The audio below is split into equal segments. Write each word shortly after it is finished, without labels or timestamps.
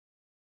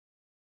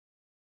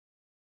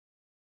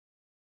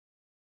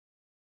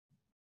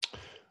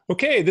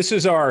Okay, this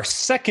is our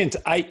second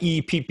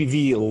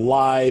IEPPV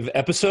live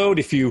episode.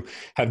 If you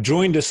have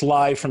joined us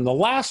live from the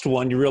last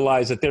one, you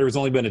realize that there has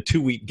only been a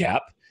 2-week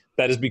gap.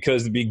 That is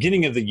because the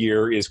beginning of the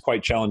year is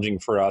quite challenging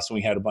for us, and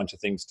we had a bunch of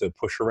things to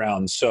push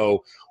around.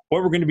 So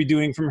what we're going to be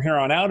doing from here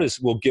on out is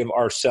we'll give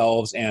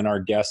ourselves and our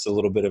guests a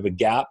little bit of a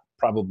gap,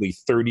 probably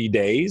 30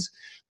 days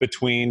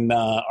between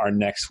our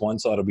next one.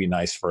 So that'll be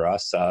nice for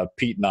us.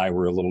 Pete and I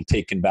were a little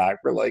taken back.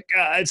 We're like,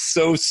 it's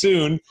so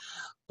soon.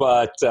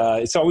 But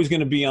it's always going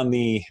to be on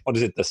the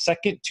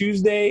second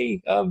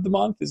Tuesday of the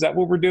month? Is that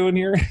what we're doing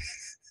here?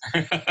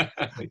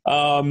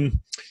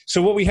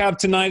 So what we have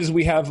tonight is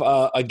we have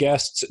a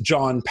guest,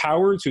 John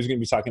Powers, who's going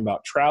to be talking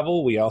about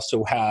travel. We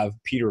also have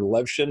Peter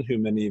Levshin, who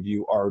many of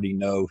you already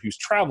know, who's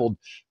traveled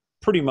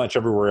pretty much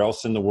everywhere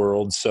else in the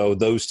world. So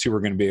those two are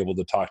going to be able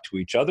to talk to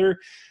each other.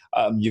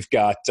 You've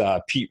got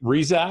Pete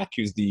Rizak,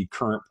 who's the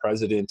current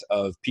president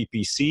of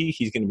PPC.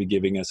 He's going to be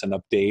giving us an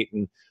update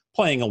and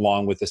playing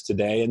along with us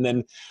today. And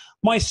then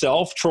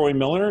myself, Troy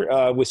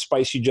Miller, with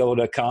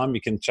spicyjello.com.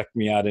 You can check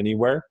me out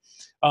anywhere.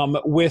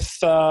 With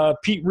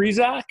Pete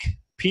Rizak,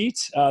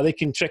 they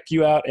can check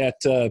you out at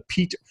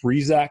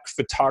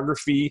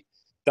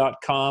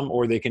PeteRizakPhotography.com,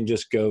 or they can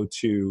just go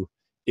to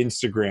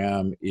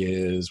Instagram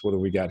what do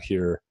we got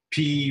here?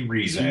 P.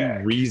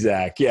 Rizak.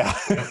 Rizak, yeah.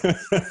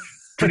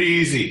 Pretty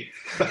easy.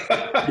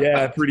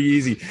 Yeah, pretty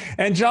easy.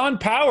 And John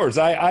Powers,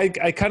 I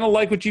kind of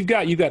like what you've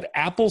got. You've got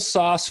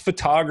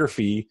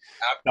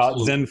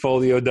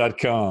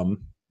applesaucephotography.zenfolio.com.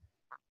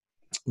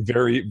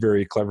 Very,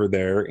 very clever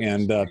there.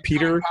 And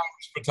Peter.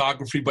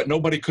 Photography, but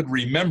nobody could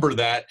remember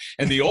that.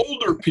 And the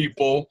older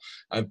people,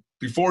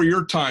 before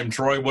your time,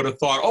 Troy, would have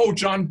thought,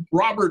 John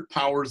Robert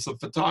Powers, the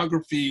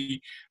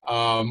photography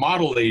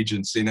model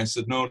agency. And I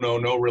said, no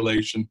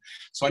relation.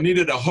 So I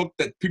needed a hook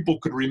that people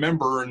could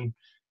remember, and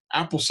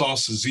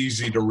applesauce is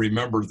easy to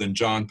remember than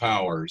John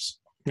Powers.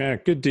 Yeah,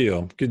 good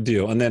deal.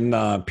 And then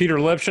Peter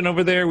Levshin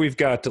over there, we've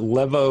got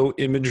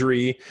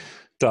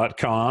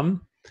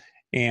levoimagery.com.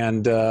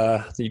 And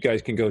you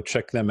guys can go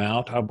check them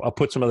out. I'll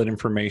put some of that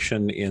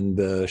information in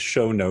the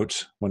show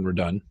notes when we're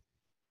done.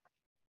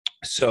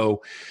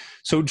 So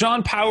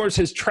John Powers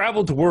has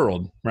traveled the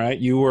world, right?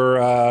 You were,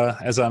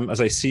 as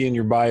I see in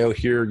your bio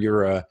here,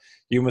 you're a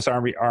U.S.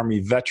 Army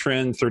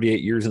veteran,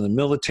 38 years in the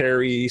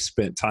military,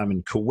 spent time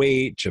in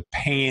Kuwait,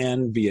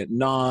 Japan,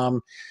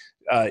 Vietnam.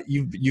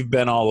 You've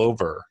been all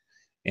over,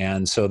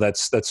 and so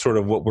that's sort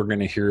of what we're going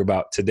to hear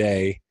about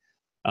today.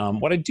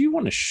 What I do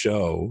want to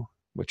show,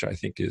 which I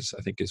think is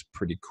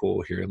pretty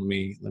cool here. Let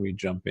me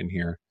jump in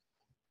here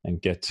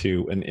and get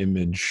to an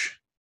image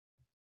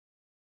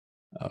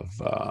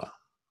of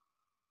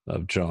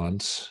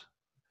John's.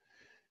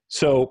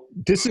 So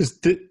this is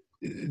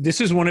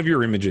one of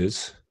your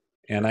images,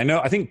 and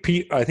I think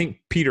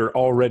Peter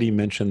already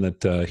mentioned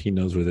that he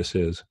knows where this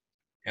is.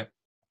 Yep.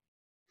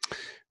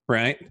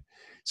 Right.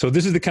 So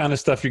this is the kind of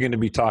stuff you're going to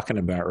be talking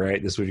about,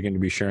 right? This is what you're going to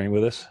be sharing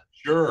with us.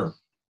 Sure.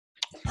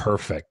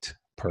 Perfect.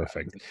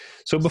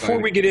 So before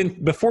we get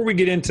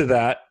into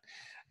that,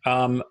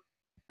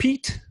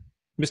 Pete,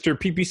 Mr.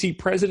 PPC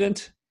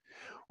president,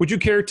 would you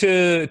care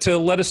to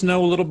let us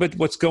know a little bit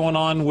what's going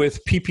on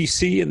with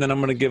PPC, and then I'm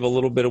going to give a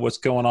little bit of what's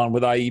going on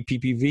with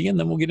IEPPV, and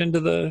then we'll get into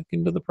the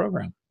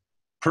program.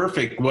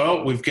 Perfect.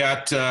 Well, we've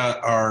got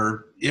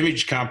our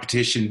image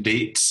competition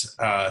dates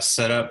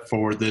set up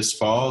for this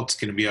fall. It's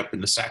going to be up in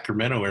the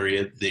Sacramento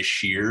area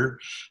this year,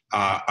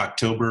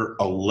 October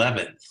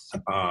 11th.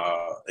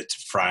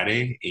 It's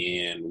Friday,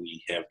 and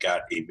we have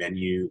got a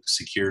venue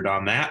secured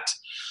on that.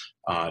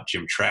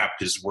 Jim Trapp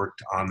has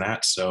worked on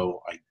that,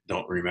 so I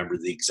don't remember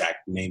the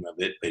exact name of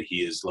it, but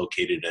he has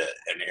located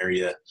an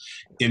area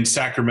in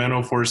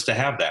Sacramento for us to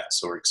have that.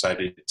 So we're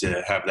excited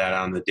to have that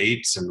on the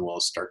dates, and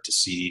we'll start to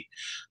see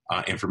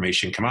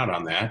information come out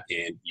on that.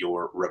 And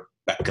your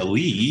Rebecca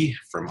Lee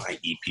from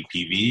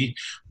IEPPV,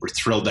 we're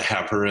thrilled to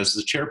have her as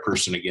the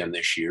chairperson again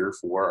this year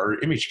for our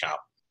image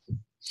comp.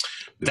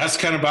 That's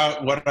kind of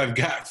about what I've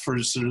got from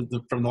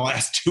the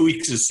last 2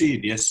 weeks of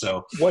seeing you.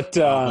 So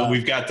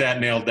we've got that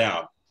nailed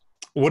down.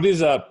 What is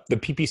the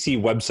PPC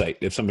website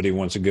if somebody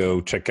wants to go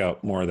check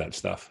out more of that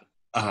stuff?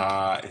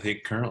 I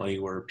think currently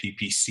we're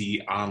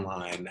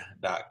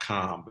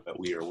ppconline.com, but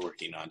we are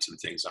working on some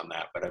things on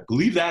that. But I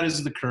believe that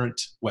is the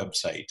current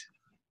website.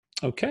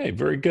 Okay,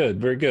 very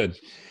good, very good.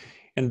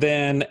 And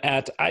then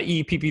at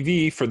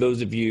IEPPV, for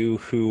those of you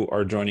who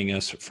are joining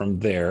us from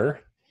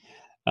there,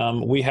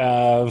 we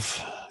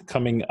have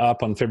coming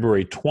up on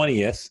February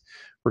 20th,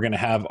 we're going to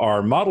have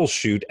our model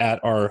shoot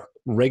at our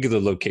regular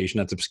location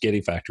at the Spaghetti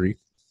Factory.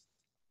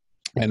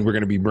 And we're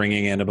going to be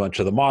bringing in a bunch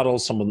of the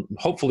models.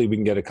 Hopefully we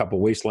can get a couple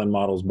Wasteland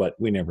models, but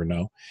we never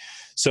know.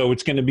 So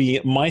it's going to be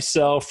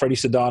myself, Freddie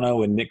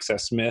Sedano, and Nick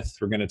S. Smith.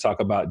 We're going to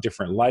talk about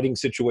different lighting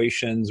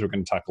situations. We're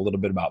going to talk a little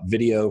bit about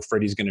video.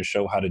 Freddie's going to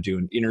show how to do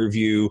an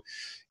interview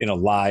in a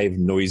live,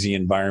 noisy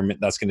environment.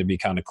 That's going to be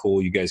kind of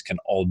cool. You guys can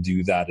all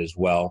do that as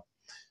well.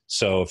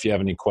 So if you have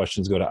any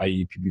questions, go to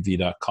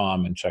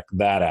IEPPV.com and check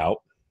that out.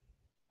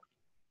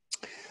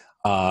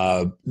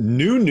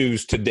 New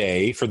news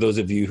today, for those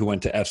of you who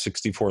went to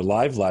F64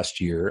 Live last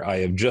year, I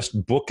have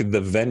just booked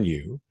the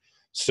venue.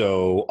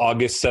 So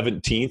August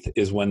 17th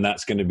is when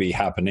that's going to be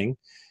happening.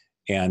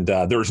 And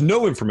there's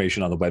no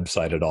information on the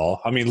website at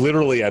all. I mean,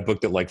 literally, I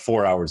booked it like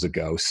 4 hours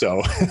ago.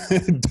 So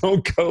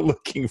don't go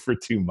looking for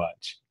too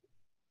much.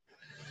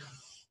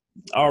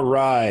 All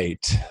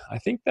right. I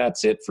think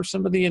that's it for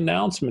some of the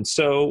announcements.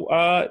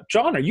 So,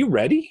 John, are you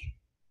ready?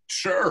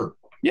 Sure.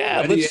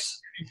 Yeah, Ready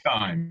let's.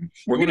 anytime.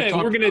 We're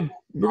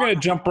gonna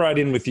jump right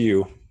in with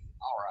you. All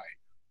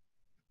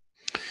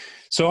right.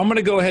 So I'm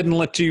gonna go ahead and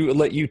let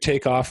you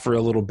take off for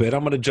a little bit.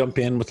 I'm gonna jump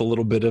in with a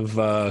little bit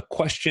of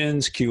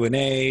questions,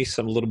 Q&A,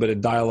 a little bit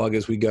of dialogue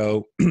as we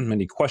go.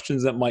 Any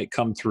questions that might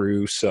come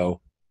through. So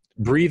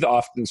breathe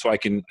often so I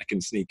can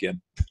sneak in.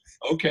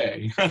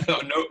 Okay,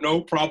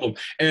 no problem.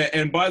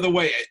 And by the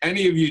way,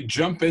 any of you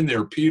jump in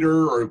there,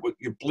 Peter, or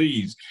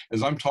please,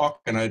 as I'm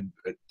talking,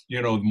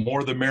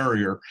 more the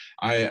merrier.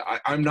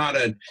 I'm not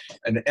an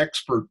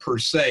expert per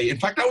se. In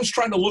fact, I was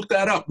trying to look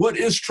that up. What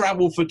is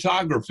travel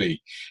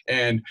photography?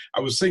 And I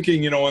was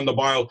thinking, in the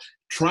bio,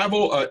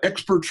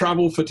 expert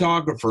travel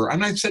photographer.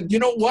 And I said, you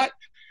know what?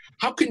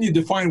 How can you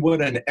define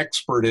what an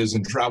expert is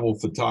in travel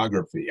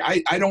photography?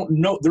 I don't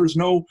know. There's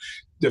no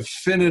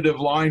definitive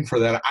line for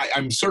that.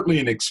 I'm certainly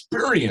an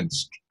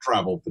experienced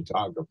travel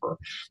photographer.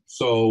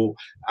 So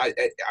I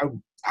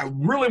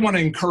really want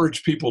to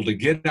encourage people to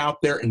get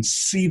out there and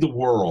see the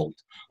world.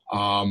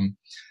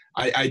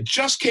 I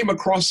just came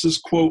across this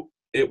quote.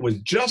 It was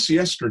just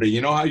yesterday.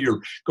 You know how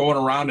you're going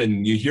around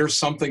and you hear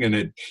something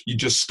and you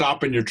just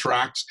stop in your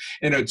tracks?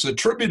 And it's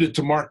attributed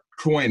to Mark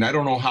Twain. I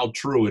don't know how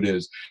true it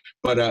is,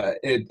 but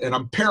and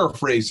I'm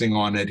paraphrasing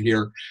on it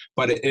here,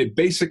 but it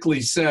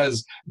basically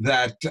says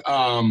that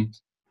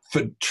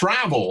for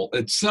travel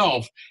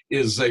itself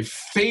is a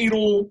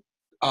fatal,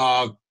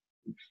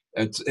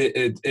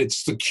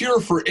 it's the cure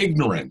for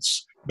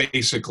ignorance,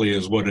 basically,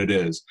 is what it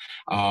is,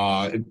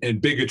 and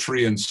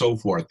bigotry and so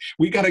forth.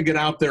 We got to get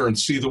out there and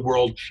see the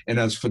world. And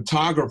as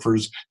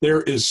photographers,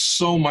 there is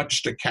so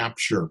much to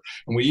capture,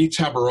 and we each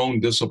have our own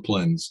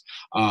disciplines.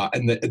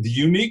 And the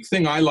unique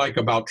thing I like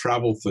about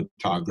travel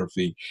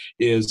photography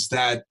is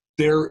that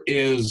there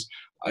is,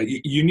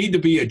 you need to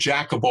be a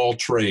jack of all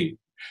trades.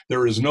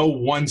 There is no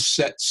one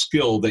set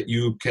skill that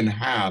you can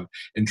have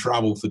in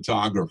travel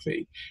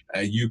photography.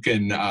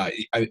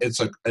 It's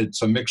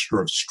a mixture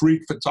of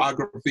street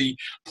photography,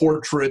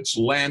 portraits,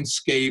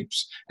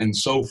 landscapes, and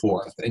so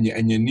forth. And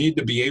you need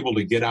to be able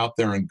to get out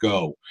there and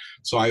go.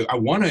 So I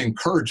want to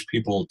encourage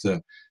people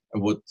to,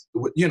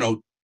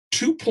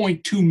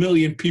 2.2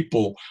 million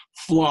people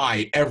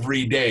fly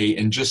every day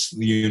in just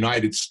the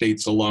United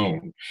States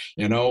alone.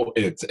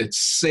 It's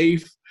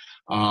safe.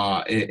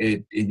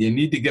 You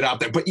need to get out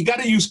there, but you got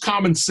to use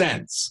common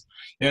sense.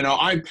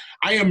 I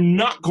am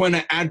not going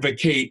to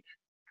advocate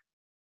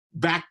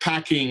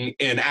backpacking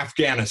in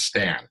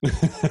Afghanistan.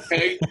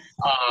 Okay,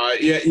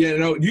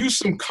 use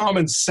some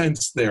common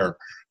sense there.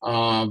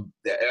 I'm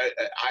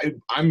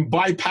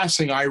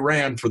bypassing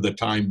Iran for the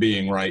time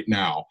being right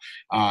now.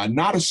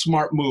 Not a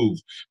smart move,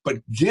 but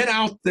get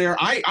out there.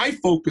 I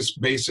focus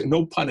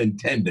no pun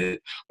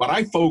intended, but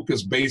I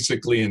focus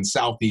basically in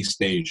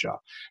Southeast Asia.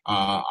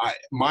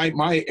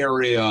 My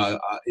area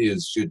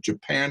is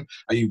Japan.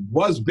 I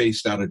was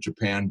based out of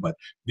Japan, but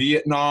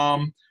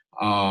Vietnam,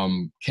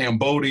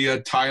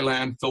 Cambodia,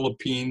 Thailand,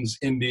 Philippines,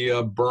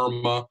 India,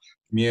 Burma,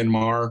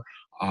 Myanmar,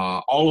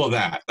 all of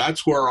that.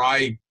 That's where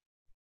I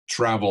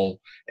travel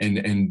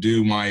and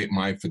do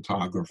my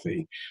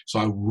photography. So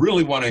I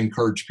really want to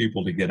encourage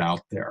people to get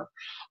out there,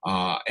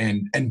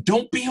 and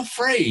don't be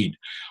afraid.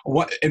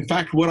 In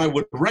fact, what I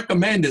would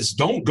recommend is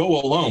don't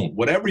go alone.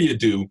 Whatever you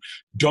do,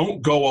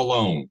 don't go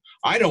alone.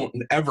 I don't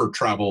ever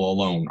travel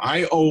alone.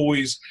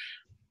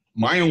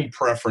 My own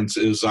preference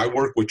is I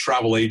work with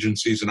travel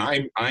agencies and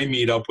I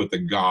meet up with a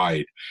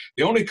guide.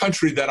 The only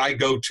country that I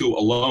go to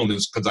alone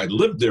is, because I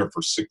lived there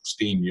for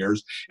 16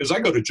 years, is I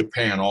go to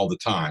Japan all the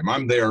time.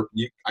 I'm there.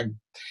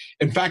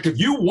 In fact, if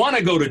you want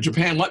to go to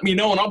Japan, let me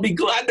know and I'll be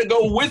glad to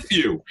go with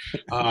you.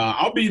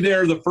 I'll be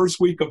there the first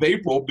week of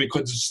April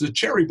because it's the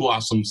cherry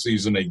blossom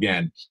season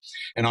again.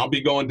 And I'll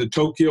be going to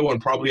Tokyo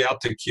and probably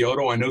out to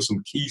Kyoto. I know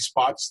some key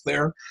spots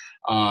there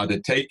to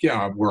take you,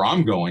 where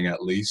I'm going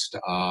at least.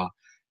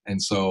 And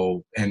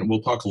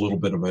we'll talk a little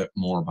bit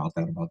more about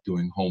that, about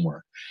doing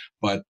homework.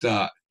 But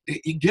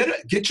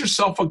get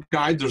yourself a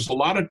guide. There's a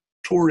lot of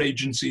tour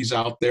agencies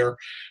out there.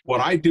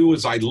 What I do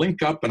is I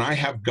link up and I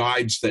have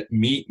guides that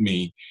meet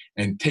me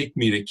and take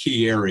me to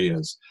key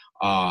areas.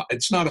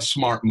 It's not a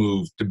smart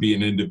move to be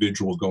an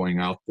individual going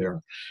out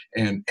there.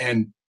 And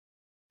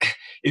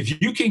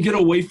if you can get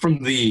away from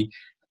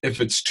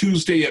if it's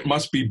Tuesday, it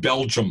must be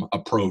Belgium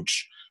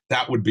approach,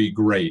 that would be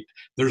great.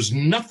 There's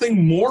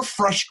nothing more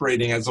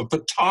frustrating as a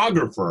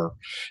photographer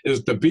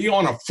is to be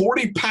on a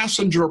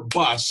 40-passenger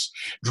bus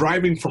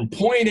driving from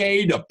point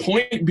A to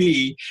point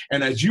B,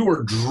 and as you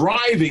are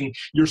driving,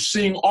 you're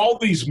seeing all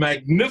these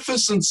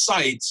magnificent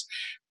sights,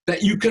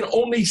 that you can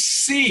only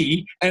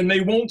see, and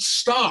they won't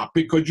stop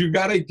because you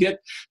got to get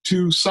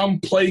to some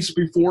place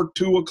before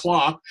 2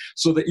 o'clock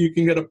so that you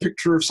can get a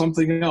picture of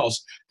something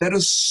else. That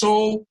is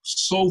so,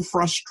 so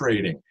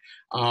frustrating.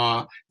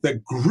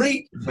 The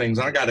great things,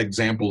 I got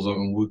examples of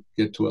them, we'll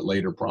get to it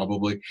later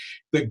probably.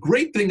 The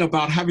great thing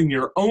about having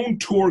your own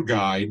tour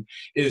guide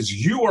is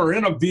you are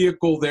in a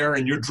vehicle there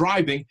and you're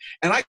driving,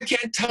 and I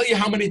can't tell you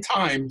how many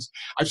times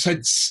I've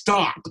said,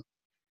 stop.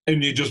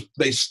 And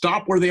they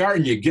stop where they are,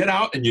 and you get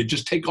out and you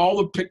just take all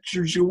the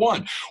pictures you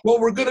want. Well,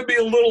 we're going to be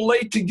a little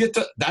late to get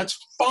to, that's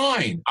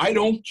fine. I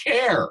don't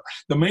care.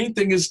 The main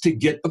thing is to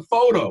get the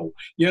photo,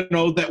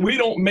 that we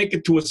don't make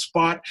it to a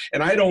spot,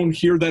 and I don't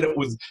hear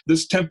that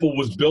this temple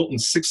was built in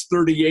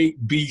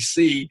 638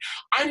 BC.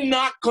 I'm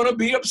not going to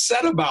be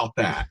upset about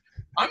that.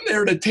 I'm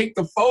there to take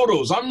the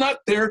photos. I'm not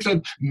there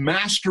to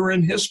master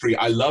in history.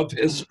 I love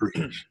history.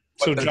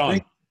 So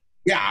John,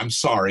 yeah, I'm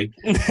sorry.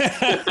 No,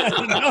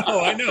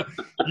 I know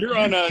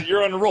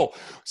you're on a roll.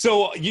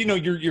 So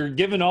you're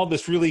giving all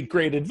this really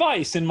great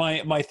advice, and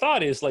my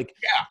thought is like,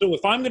 so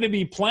if I'm going to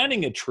be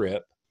planning a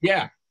trip,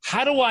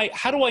 how do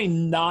I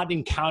not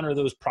encounter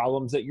those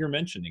problems that you're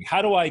mentioning?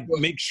 How do I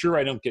make sure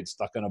I don't get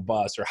stuck on a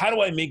bus, or how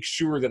do I make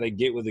sure that I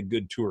get with a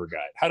good tour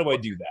guide? How do I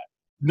do that?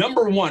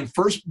 Number one,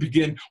 first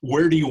begin.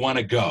 Where do you want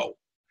to go?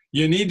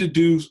 You need to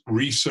do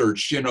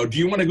research. Do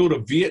you want to go to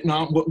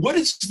Vietnam? What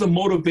is the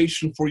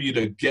motivation for you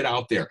to get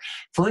out there?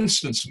 For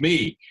instance,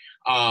 me,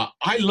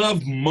 I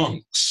love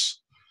monks.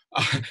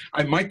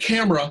 My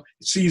camera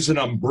sees an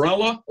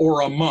umbrella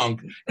or a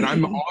monk, and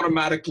I'm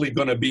automatically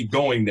going to be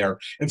going there.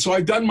 And so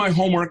I've done my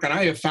homework, and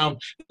I have found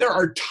there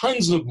are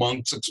tons of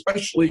monks,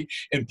 especially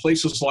in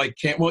places like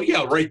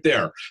right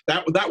there.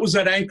 That was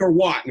at Angkor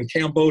Wat in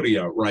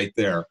Cambodia, right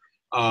there.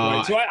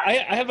 Right. So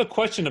I have a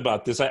question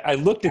about this. I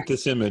looked at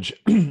this image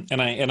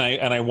and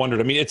I wondered.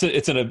 I mean,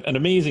 it's an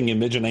amazing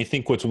image, and I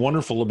think what's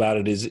wonderful about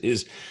it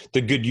is the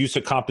good use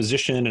of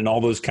composition and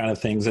all those kind of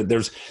things. That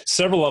there's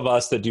several of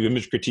us that do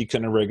image critique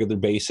on a regular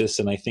basis,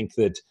 and I think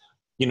that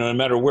no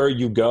matter where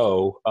you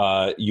go,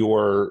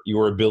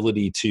 your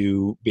ability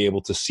to be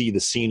able to see the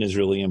scene is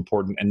really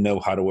important and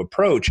know how to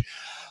approach.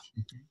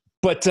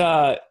 But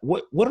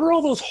what are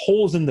all those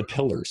holes in the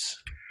pillars?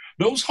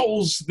 Those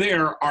holes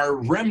there are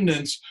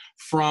remnants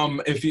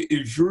from, if you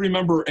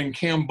remember, in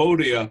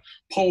Cambodia,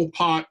 Pol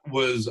Pot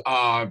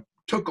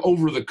took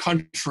over the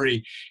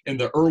country in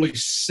the early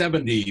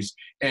 70s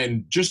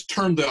and just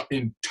turned the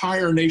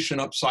entire nation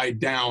upside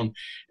down,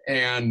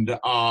 and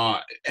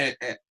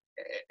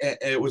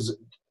it was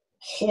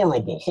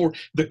horrible.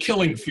 The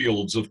killing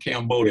fields of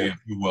Cambodia, if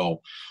you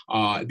will.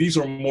 These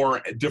are more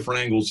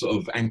different angles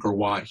of Angkor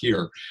Wat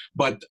here.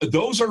 But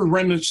those are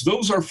remnants.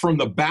 Those are from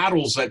the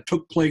battles that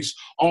took place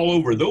all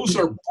over. Those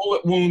are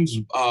bullet wounds.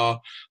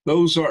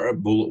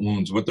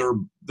 But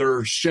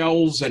they're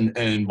shells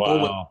and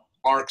bullet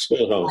marks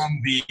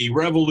from the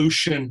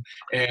revolution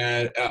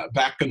and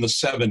back in the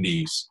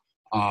 70s.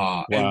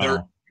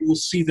 And you will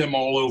see them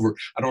all over.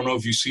 I don't know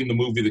if you've seen the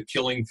movie The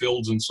Killing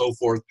Fields and so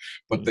forth,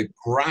 but that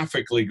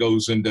graphically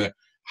goes into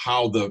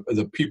how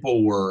the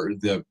people were,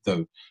 the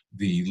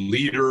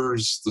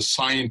leaders, the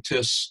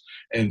scientists,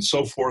 and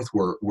so forth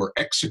were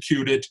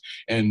executed,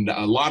 and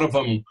a lot of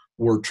them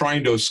were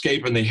trying to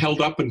escape, and they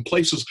held up in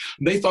places.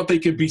 They thought they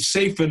could be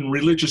safe in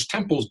religious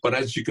temples, but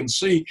as you can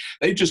see,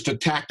 they just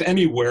attacked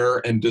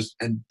anywhere and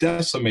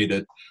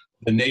decimated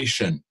the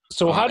nation.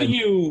 So how do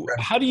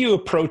you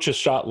approach a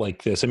shot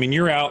like this? I mean,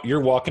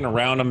 you're walking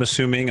around, I'm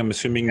assuming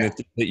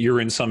that you're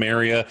in some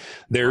area,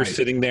 they're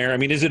sitting there. I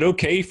mean, is it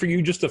okay for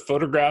you just to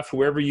photograph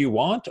whoever you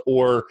want,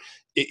 or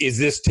is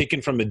this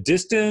taken from a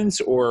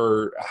distance,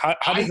 or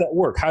how does that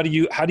work? How do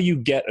you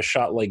get a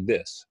shot like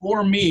this?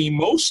 For me,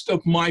 most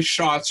of my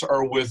shots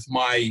are with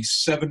my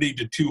 70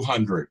 to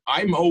 200.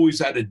 I'm always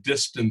at a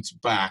distance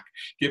back,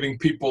 giving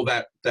people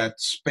that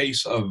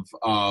space of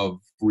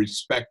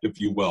respect, if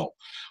you will.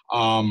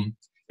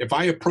 If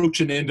I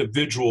approach an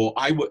individual,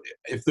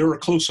 if they're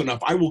close enough,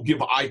 I will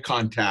give eye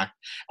contact.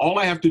 All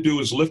I have to do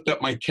is lift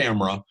up my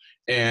camera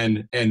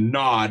and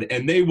nod,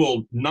 and they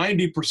will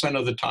 90%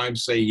 of the time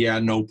say, yeah,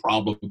 no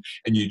problem,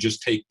 and you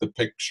just take the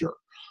picture.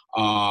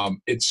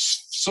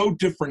 It's so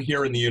different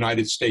here in the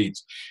United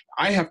States.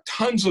 I have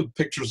tons of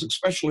pictures,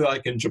 especially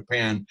like in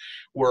Japan,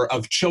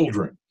 of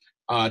children.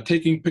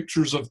 Taking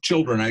pictures of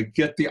children. I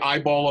get the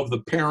eyeball of the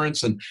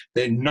parents, and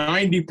they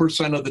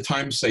 90% of the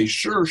time say,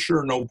 sure,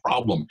 no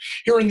problem.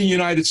 Here in the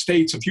United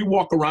States, if you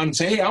walk around and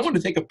say, hey, I want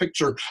to take a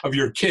picture of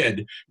your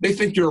kid, they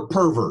think you're a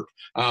pervert.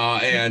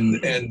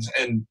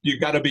 And you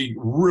got to be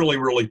really,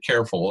 really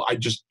careful.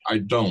 I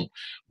don't.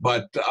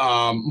 But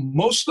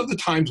most of the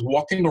times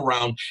walking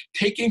around,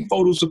 taking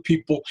photos of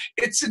people,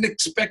 it's an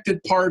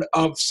expected part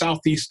of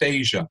Southeast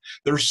Asia.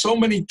 There's so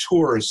many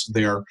tourists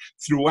there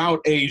throughout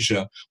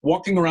Asia.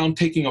 Walking around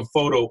taking a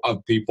photo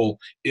of people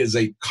is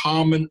a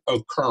common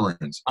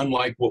occurrence,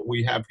 unlike what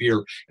we have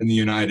here in the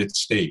United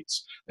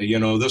States.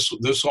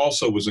 This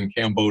also was in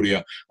Cambodia.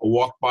 I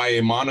walked by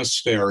a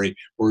monastery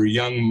where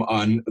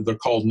young, they're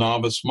called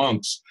novice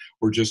monks,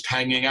 were just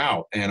hanging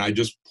out, and I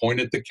just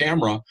pointed the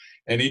camera,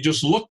 And he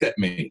just looked at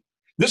me.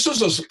 This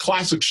is a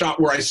classic shot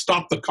where I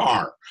stopped the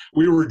car.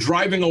 We were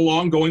driving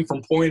along, going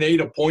from point A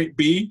to point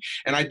B,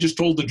 and I just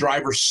told the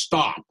driver,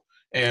 stop.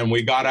 And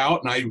we got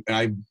out, and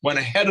I went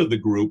ahead of the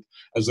group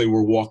as they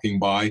were walking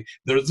by.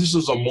 This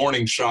is a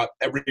morning shot.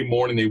 Every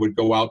morning they would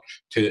go out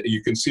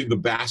you can see the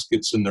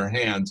baskets in their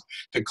hands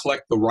to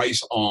collect the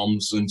rice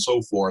alms and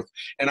so forth.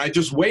 And I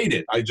just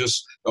waited.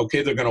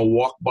 Okay, they're going to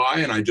walk by,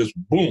 and I just,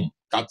 boom,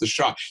 got the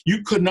shot.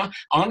 You could not,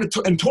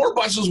 and tour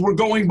buses were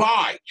going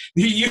by.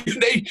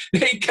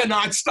 They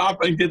cannot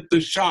stop and get the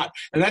shot.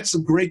 And that's the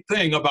great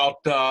thing about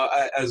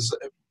as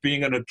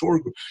being in a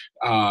tour,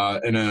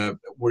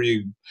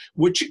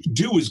 what you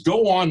do is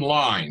go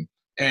online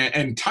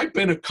and type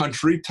in a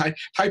country,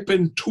 type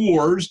in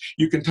tours.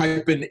 You can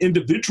type in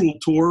individual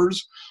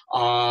tours,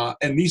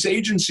 and these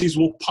agencies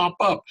will pop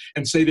up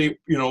and say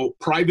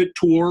private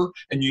tour,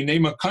 and you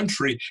name a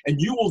country, and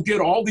you will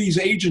get all these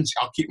agencies.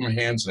 I'll keep my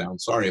hands down.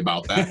 Sorry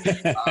about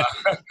that.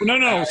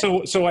 No.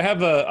 So I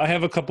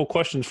have a couple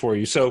questions for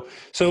you. So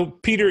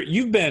Peter,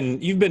 you've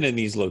been in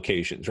these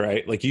locations,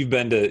 right? Like you've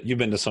been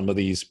to some of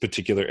these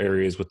particular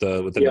areas with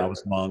the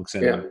novice monks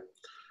and. Yeah.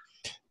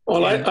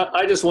 Well,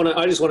 I just want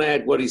to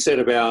add what he said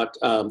about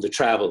the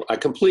travel. I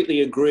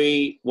completely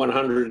agree,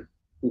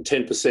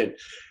 110%.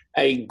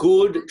 A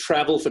good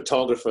travel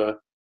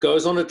photographer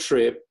goes on a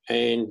trip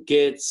and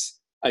gets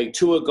a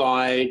tour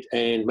guide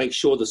and makes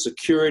sure the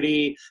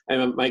security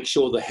and make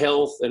sure the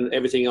health and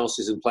everything else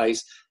is in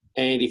place.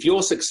 And if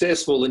you're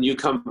successful and you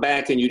come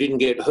back and you didn't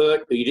get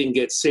hurt or you didn't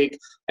get sick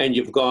and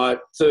you've got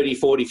 30,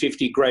 40,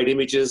 50 great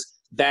images,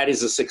 that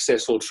is a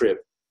successful trip.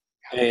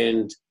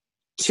 And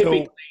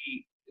typically,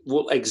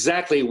 well,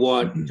 exactly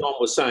what John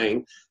was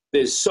saying,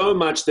 there's so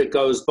much that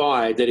goes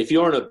by that if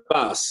you're on a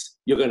bus,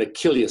 you're going to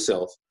kill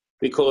yourself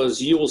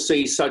because you will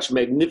see such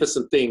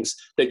magnificent things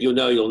that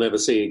you'll never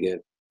see again.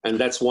 And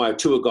that's why a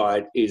tour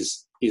guide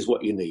is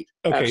what you need.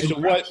 Okay,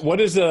 absolutely.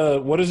 So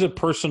what does a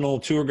personal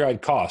tour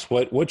guide cost?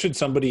 What should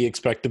somebody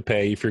expect to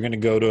pay if you're going to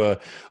go to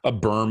a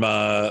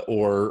Burma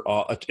or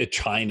a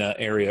China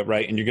area,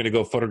 right? And you're going to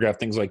go photograph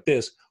things like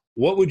this.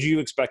 What would you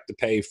expect to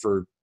pay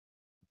for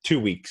 2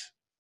 weeks?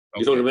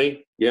 You talking to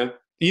me? Yeah.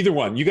 Either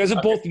one. You guys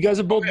have both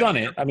done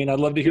it. I mean, I'd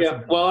love to hear.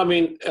 Yeah. Well, I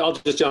mean, I'll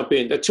just jump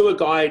in. A tour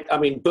guide. I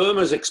mean,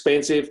 Burma's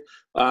expensive.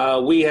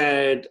 We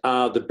had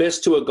the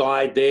best tour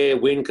guide there,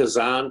 Win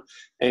Kazan,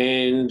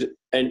 and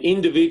an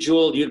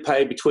individual you'd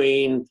pay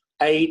between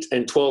 $8,000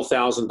 and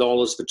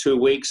 $12,000 for 2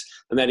 weeks,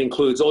 and that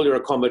includes all your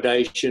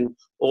accommodation,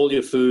 all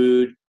your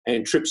food,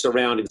 and trips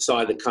around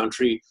inside the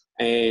country,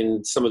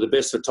 and some of the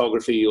best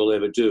photography you'll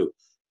ever do.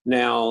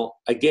 Now,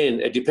 again,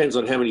 it depends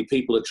on how many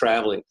people are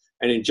traveling.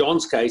 And in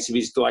John's case, if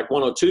he's like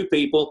 1 or 2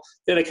 people,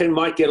 then it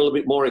might get a little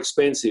bit more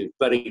expensive.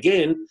 But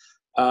again,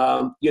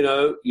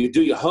 you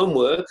do your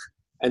homework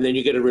and then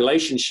you get a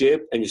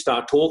relationship and you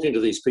start talking to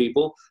these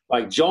people.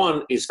 Like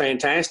John is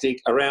fantastic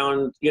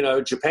around,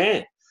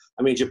 Japan.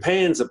 I mean,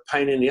 Japan's a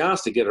pain in the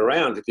ass to get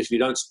around because if you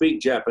don't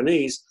speak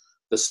Japanese,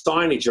 the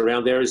signage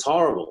around there is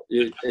horrible.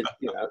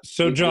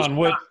 So John,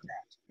 when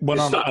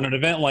on an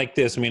event like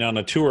this, I mean, on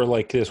a tour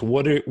like this,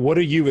 what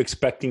are you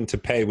expecting to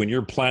pay when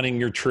you're planning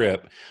your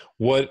trip?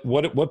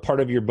 What part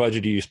of your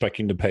budget are you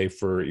expecting to pay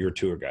for your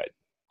tour guide?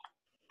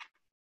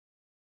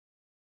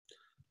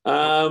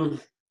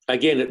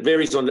 Again, it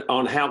varies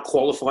on how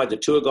qualified the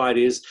tour guide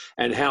is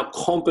and how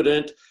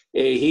competent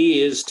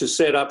he is to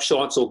set up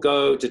shots or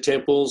go to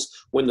temples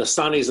when the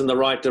sun is in the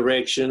right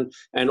direction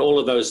and all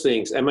of those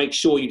things. And make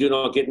sure you do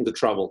not get into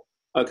trouble,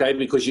 okay?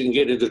 Because you can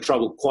get into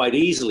trouble quite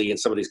easily in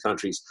some of these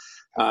countries.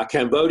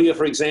 Cambodia,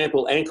 for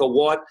example, Angkor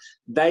Wat,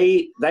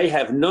 they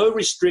have no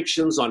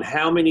restrictions on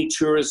how many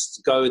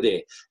tourists go there,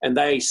 and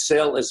they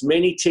sell as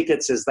many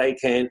tickets as they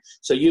can.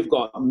 So you've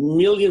got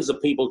millions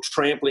of people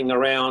trampling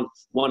around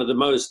one of the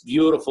most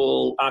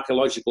beautiful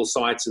archaeological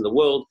sites in the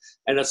world,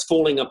 and it's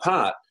falling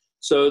apart.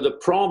 So the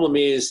problem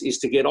is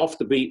to get off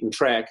the beaten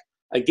track.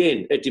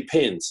 Again, it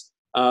depends.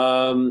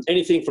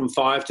 Anything from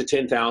 $5,000 to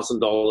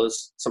 $10,000,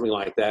 something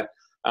like that.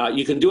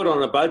 You can do it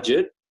on a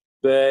budget,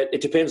 but it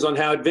depends on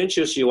how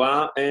adventurous you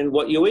are and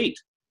what you eat.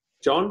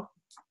 John?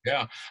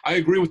 Yeah, I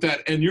agree with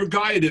that. And your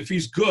guide, if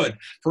he's good,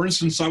 for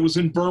instance, I was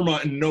in Burma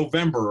in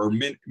November, or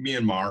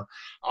Myanmar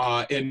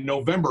in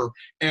November,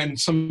 and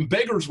some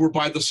beggars were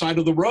by the side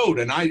of the road,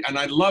 and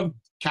I love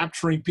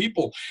capturing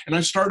people. And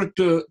I started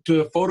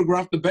to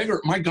photograph the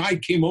beggar. My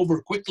guide came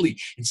over quickly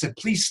and said,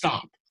 "Please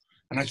stop."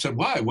 And I said,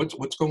 "Why?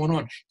 What's going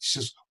on?" He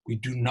says, "We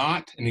do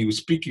not," and he was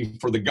speaking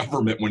for the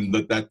government when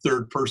that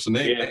third person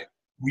name. Yeah.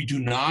 "We do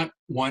not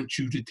want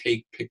you to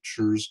take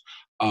pictures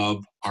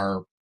of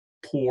our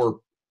poor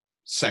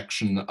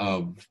section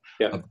of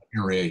the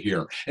area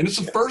here." And it's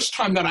the first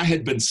time that I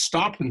had been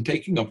stopped and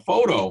taking a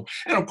photo.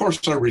 And of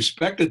course, I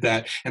respected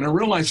that. And I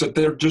realized that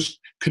they're just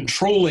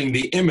controlling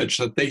the image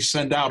that they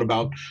send out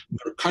about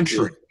their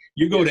country.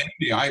 You go to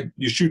India,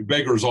 you shoot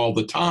beggars all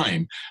the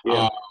time.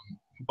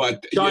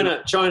 But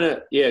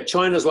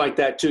China's like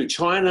that too.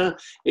 China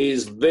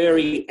is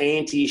very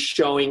anti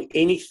showing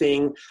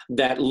anything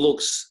that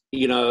looks,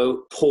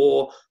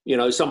 poor,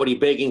 somebody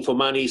begging for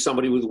money,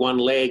 somebody with one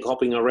leg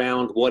hopping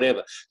around,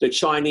 whatever. The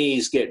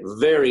Chinese get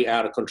very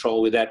out of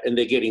control with that, and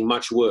they're getting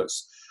much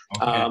worse.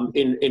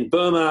 Okay. In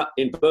Burma,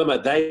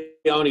 they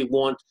only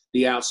want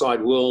the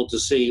outside world to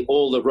see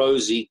all the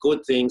rosy good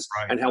things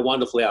and how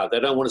wonderful they are. They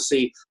don't want to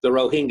see the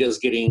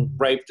Rohingyas getting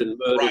raped and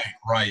murdered.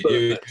 Right.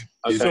 Okay.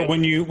 So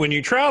when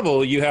you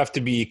travel, you have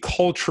to be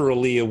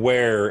culturally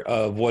aware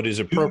of what is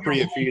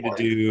appropriate for you to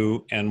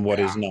do and what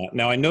is not.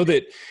 Now I know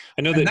that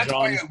that's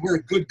John, where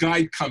a good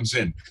guide comes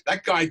in.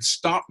 That guide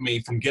stopped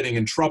me from getting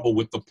in trouble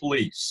with the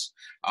police.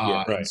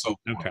 Right. So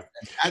okay.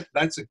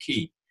 That's a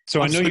key.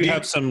 So I know you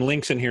have some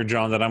links in here,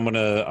 John, that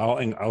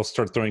I'll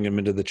start throwing them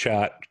into the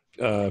chat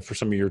for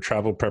some of your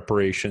travel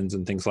preparations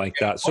and things like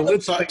that. So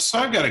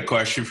I've got a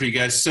question for you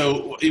guys.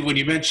 So when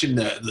you mentioned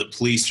the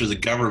police or the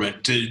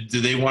government, do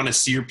they want to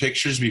see your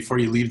pictures before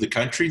you leave the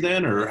country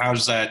then, or how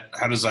does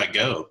that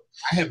go?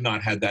 I have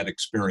not had that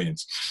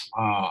experience.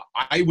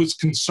 I was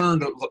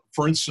concerned,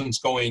 for instance,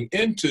 going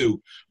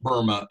into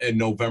Burma in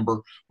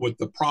November with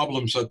the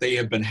problems that they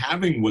have been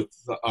having with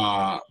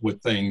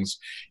things,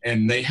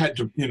 and they had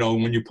to,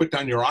 when you put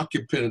down your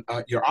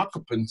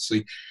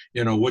occupancy,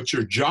 what's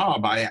your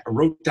job? I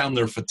wrote down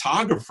their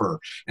photographer,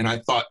 and I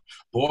thought,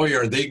 boy,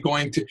 are they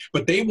going to?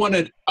 But they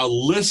wanted a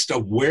list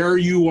of where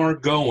you are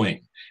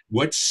going.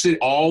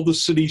 All the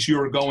cities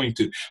you are going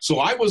to. So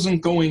I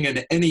wasn't going in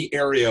any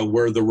area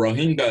where the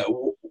Rohingya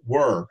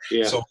were.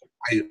 Yeah. So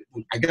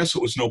I guess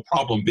it was no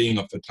problem being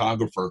a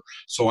photographer.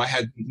 So I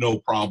had no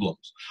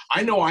problems.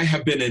 I know I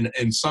have been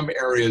in some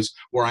areas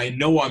where I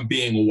know I'm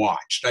being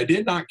watched. I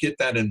did not get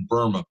that in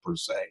Burma per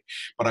se,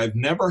 but I've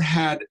never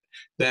had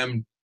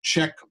them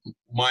check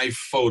my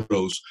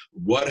photos,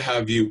 what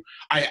have you.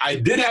 I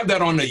did have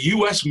that on a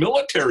U.S.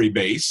 military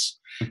base.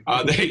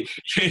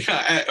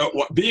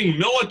 Being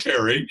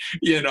military,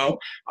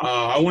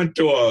 I went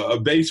to a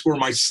base where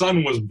my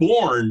son was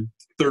born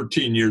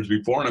 13 years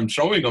before, and I'm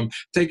showing them,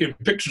 taking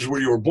pictures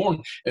where you were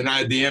born, and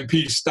the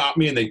MP stopped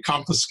me and they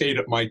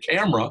confiscated my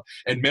camera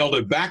and mailed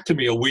it back to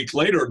me a week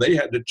later. They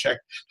had to check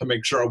to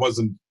make sure I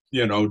wasn't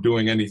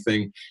doing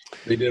anything.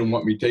 They didn't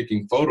want me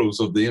taking photos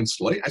of the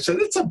installation. I said,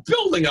 it's a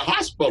building, a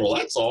hospital,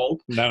 that's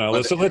all.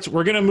 No. So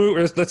we're going to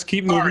move. Let's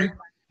keep moving.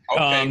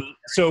 Okay.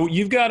 So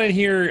you've got in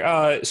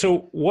here.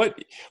 So what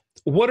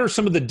are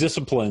some of the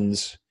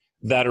disciplines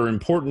that are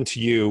important to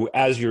you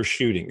as you're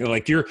shooting?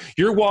 Like you're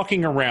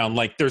walking around.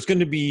 Like there's going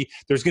to be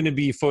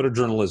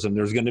photojournalism.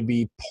 There's going to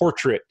be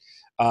portrait.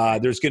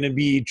 There's going to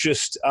be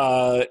just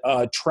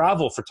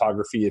travel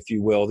photography, if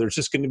you will. There's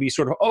just going to be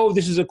sort of, oh,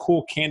 this is a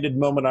cool candid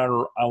moment. I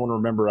want to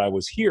remember I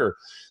was here.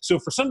 So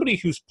for somebody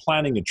who's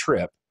planning a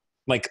trip,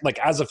 like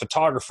as a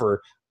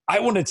photographer, I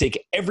want to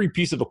take every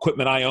piece of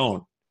equipment I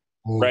own.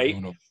 Ooh,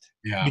 right? No.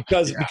 Yeah.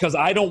 Because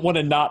I don't want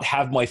to not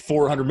have my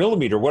 400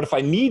 millimeter. What if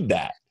I need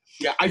that?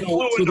 Yeah, I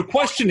flew so the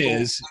question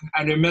is,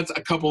 and I met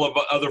a couple of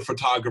other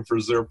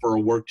photographers there for a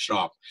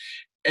workshop.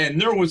 And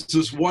there was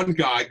this one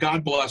guy,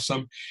 God bless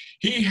him,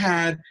 he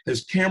had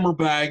his camera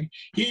bag,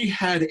 he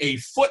had a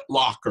foot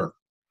locker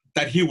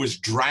that he was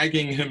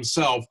dragging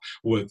himself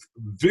with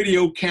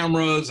video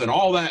cameras and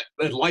all that,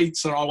 and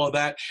lights and all of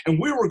that. And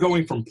we were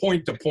going from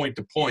point to point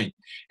to point.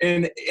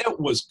 And it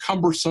was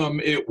cumbersome,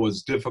 it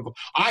was difficult.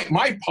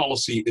 My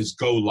policy is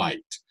go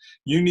light.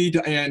 You need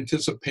to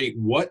anticipate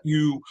what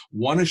you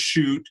want to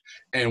shoot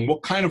and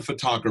what kind of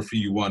photography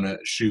you want to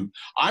shoot.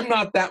 I'm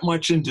not that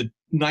much into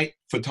night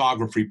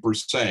photography per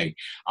se.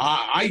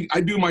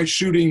 I do my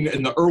shooting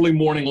in the early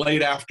morning,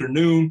 late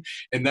afternoon,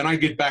 and then I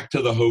get back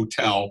to the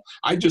hotel.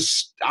 At so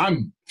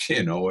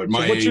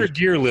my what's your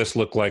gear list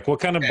look like? What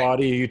kind of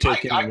body are you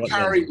taking? I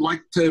carry,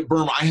 like to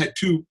Burma, I had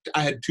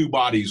two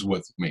bodies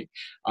with me.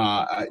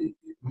 I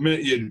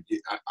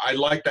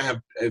like to have,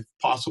 if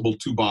possible,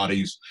 two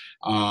bodies.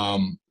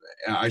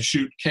 I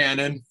shoot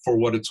Canon for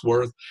what it's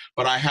worth,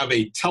 but I have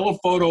a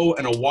telephoto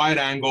and a wide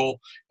angle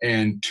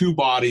and two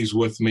bodies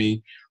with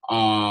me.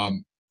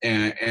 And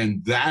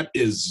that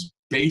is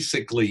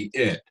basically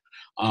it.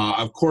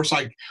 Of course,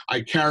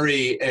 I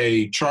carry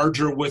a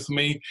charger with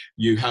me.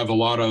 You have a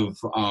lot of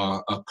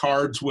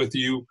cards with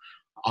you.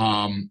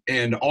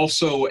 And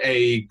also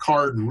a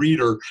card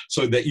reader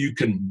so that you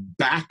can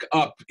back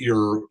up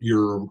your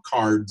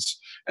cards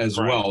as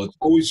well. It's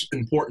always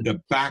important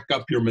to back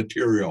up your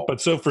material.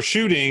 But so for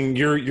shooting,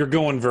 you're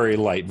going very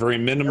light, very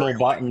minimal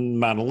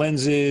amount of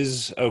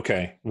lenses.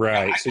 Okay,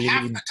 right. Yeah, so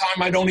half the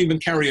time I don't even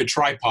carry a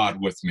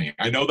tripod with me.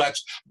 I know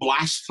that's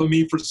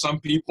blasphemy for some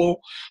people,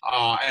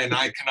 and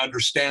I can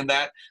understand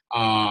that.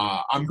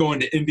 I'm going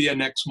to India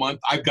next month.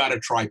 I've got a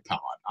tripod.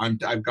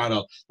 I've got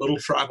a little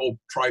travel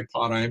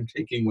tripod I am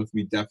taking with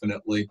me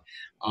definitely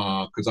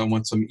because I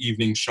want some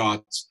evening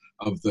shots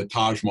of the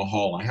Taj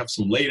Mahal. I have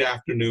some late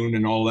afternoon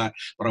and all that,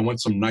 but I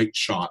want some night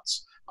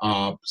shots.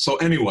 So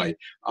anyway,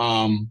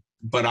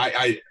 but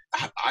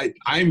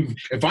I'm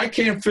if I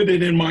can't fit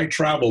it in my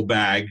travel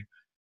bag,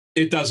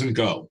 it doesn't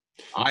go.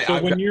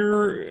 So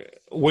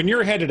when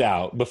you're headed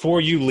out,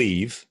 before you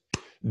leave,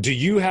 do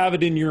you have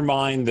it in your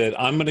mind that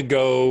I'm going to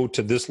go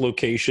to this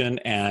location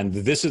and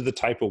this is the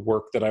type of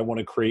work that I want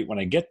to create when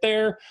I get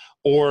there?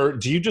 Or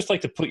do you just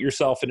like to put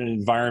yourself in an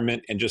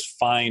environment and just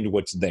find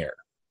what's there?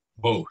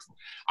 Both.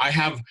 I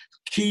have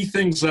key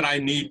things that I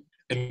need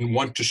and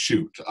want to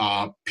shoot.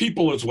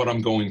 People is what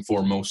I'm going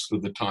for most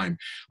of the time.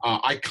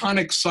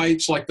 Iconic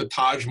sites like the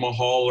Taj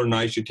Mahal are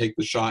nice. You take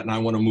the shot and I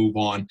want to move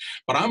on.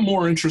 But I'm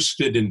more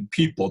interested in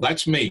people.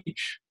 That's me.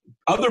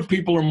 Other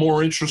people are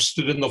more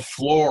interested in the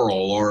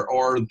floral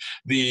or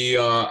the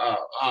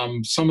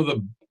some of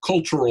the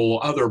cultural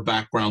other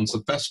backgrounds, the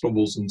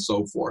festivals and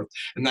so forth.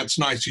 And that's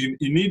nice. You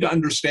need to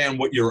understand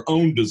what your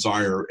own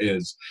desire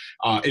is.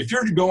 If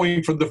you're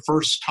going for the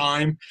first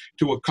time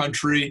to a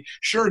country,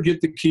 sure,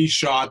 get the key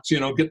shots,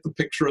 get the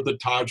picture of the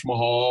Taj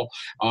Mahal,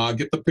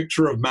 get the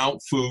picture of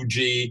Mount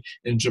Fuji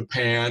in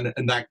Japan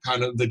and that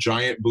kind of the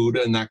giant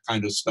Buddha and that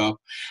kind of stuff.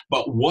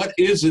 But what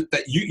is it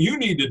that you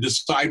need to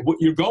decide what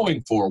you're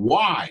going for?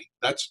 Why?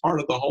 That's part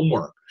of the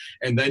homework.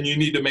 And then you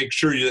need to make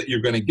sure that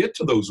you're going to get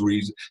to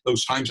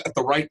those times at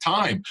the right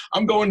time.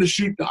 I'm going to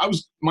shoot.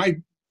 My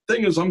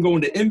thing is I'm going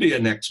to India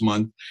next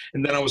month.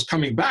 And then I was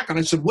coming back and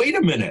I said, wait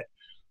a minute.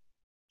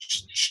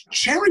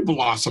 Cherry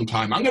blossom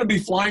time. I'm going to be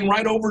flying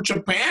right over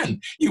Japan.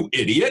 You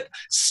idiot.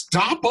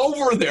 Stop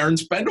over there and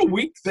spend a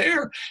week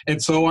there.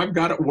 And so I've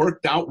got it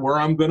worked out where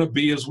I'm going to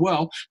be as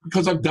well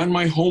because I've done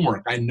my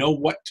homework. I know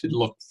what to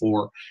look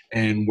for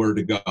and where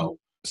to go.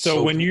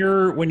 So when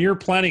you're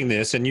planning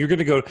this and you're going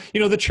to go,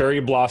 the cherry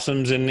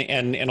blossoms and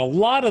a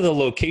lot of the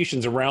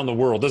locations around the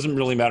world, doesn't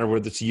really matter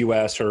whether it's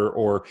US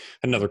or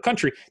another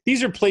country.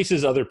 These are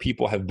places other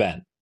people have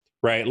been,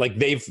 right? Like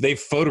they've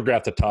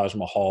photographed the Taj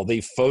Mahal,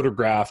 they've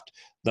photographed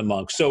the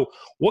monks. So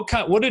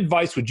what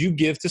advice would you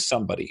give to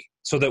somebody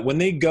so that when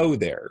they go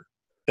there,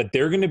 that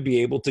they're going to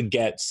be able to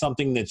get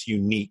something that's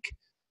unique?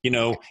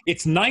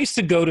 It's nice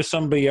to go to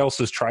somebody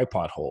else's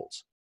tripod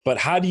holes. But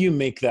how do you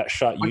make that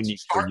shot unique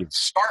for you?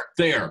 Start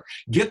there.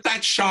 Get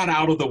that shot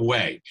out of the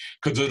way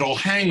because it'll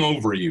hang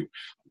over you.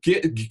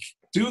 Do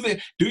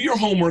your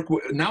homework.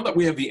 Now that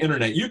we have the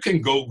internet, you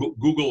can go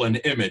Google an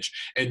image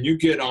and you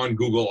get on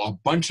Google a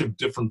bunch of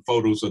different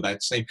photos of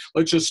that same.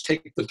 Let's just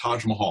take the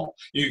Taj Mahal.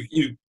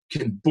 You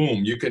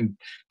can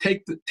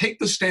take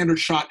the standard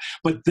shot,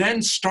 but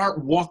then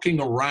start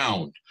walking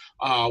around.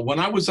 When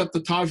I was at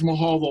the Taj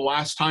Mahal the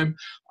last time,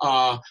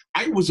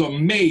 I was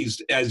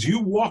amazed as you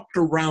walked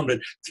around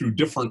it through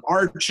different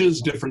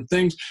arches, different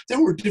things.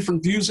 There were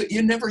different views that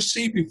you never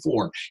see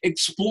before.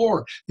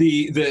 Explore.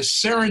 The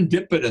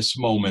serendipitous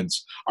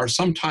moments are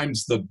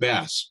sometimes the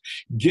best.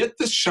 Get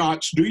the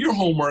shots, do your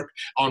homework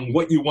on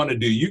what you want to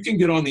do. You can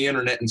get on the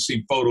internet and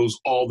see photos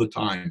all the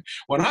time.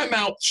 When I'm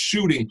out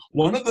shooting,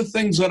 one of the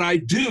things that I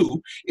do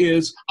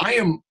is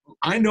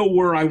I know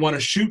where I want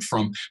to shoot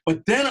from,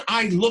 but then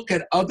I look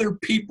at other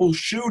people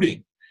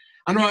shooting.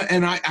 And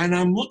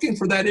I'm looking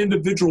for that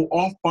individual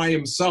off by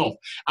himself.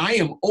 I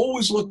am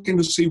always looking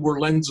to see where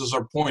lenses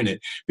are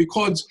pointed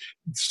because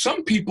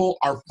some people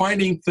are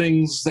finding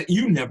things that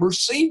you never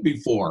seen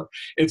before.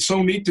 It's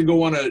so neat to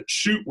go on a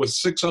shoot with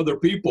 6 other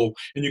people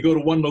and you go to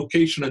one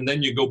location and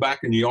then you go back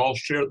and you all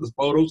share the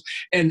photos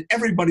and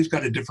everybody's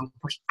got a different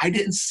person. I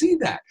didn't see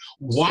that.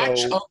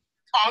 Watch other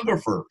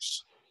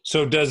photographers.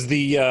 So does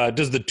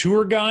the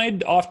tour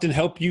guide often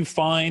help you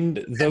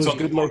find those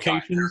good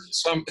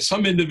locations?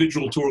 Some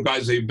individual tour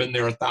guides, they've been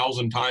there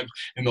 1,000 times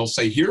and they'll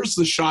say, here's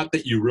the shot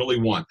that you really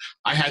want.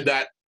 I had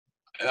that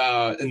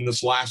in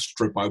this last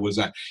trip I was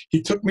at.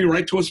 He took me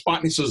right to a spot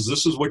and he says,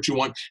 this is what you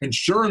want. And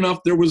sure enough,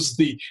 there was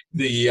the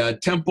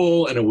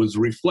temple and it was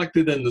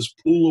reflected in this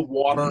pool of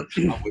water.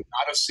 I would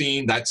not have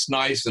seen. That's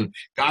nice. And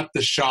got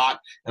the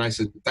shot. And I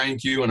said,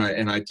 thank you. And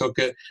I took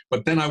it.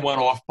 But then I went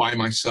off by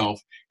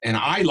myself. And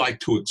I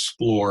like to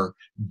explore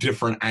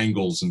different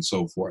angles and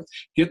so forth.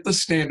 Get the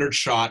standard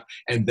shot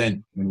and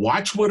then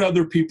watch what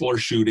other people are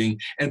shooting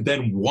and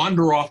then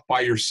wander off by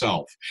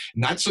yourself.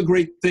 And that's a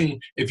great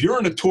thing. If you're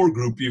in a tour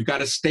group, you've got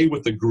to stay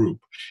with the group.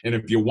 And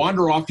if you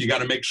wander off, you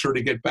got to make sure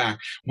to get back.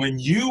 When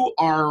you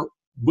are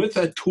with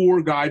a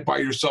tour guide by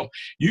yourself,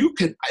 you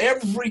can,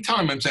 every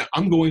time I'm saying,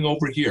 I'm going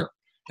over here.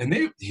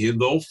 And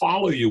they'll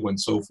follow you and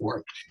so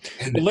forth.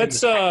 And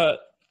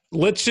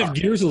Let's shift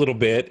gears a little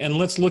bit and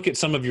let's look at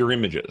some of your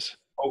images.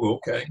 Oh,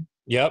 okay.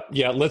 Yep.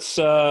 Yeah. Let's,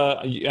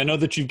 I know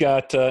that you've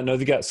got,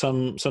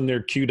 some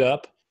there queued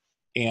up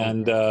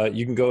and,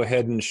 you can go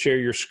ahead and share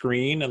your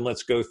screen and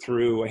let's go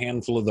through a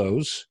handful of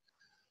those.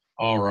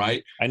 All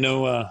right. I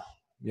know,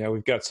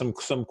 we've got some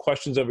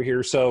questions over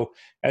here. So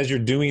as you're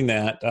doing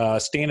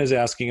that, Stan is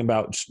asking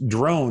about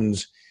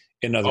drones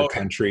in other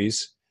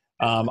countries.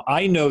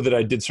 I know that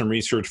I did some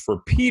research for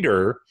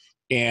Peter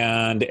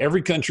and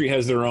every country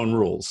has their own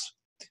rules.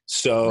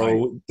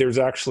 So there's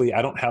actually,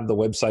 I don't have the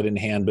website in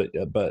hand,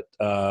 but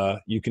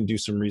you can do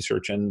some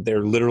research and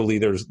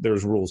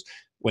there's rules.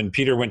 When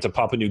Peter went to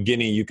Papua New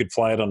Guinea, you could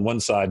fly it on one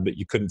side, but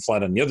you couldn't fly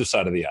it on the other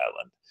side of the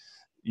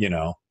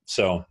island,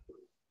 so.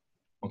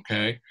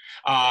 Okay.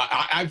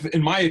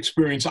 In my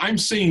experience, I'm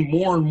seeing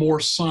more and more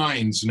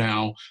signs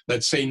now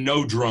that say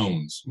no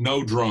drones,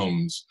 no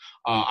drones.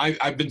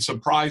 I've been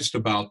surprised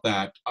about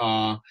that.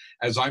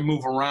 As I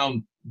move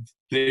around,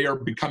 they are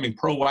becoming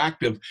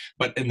proactive,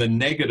 but in the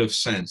negative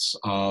sense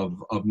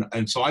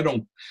and so I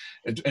don't,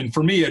 and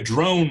for me, a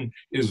drone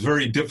is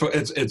very difficult.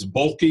 It's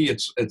bulky.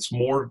 It's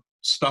more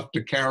stuff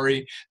to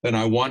carry than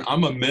I want.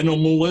 I'm a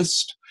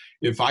minimalist.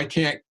 If I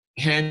can't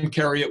hand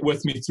carry it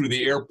with me through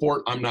the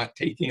airport, I'm not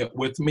taking it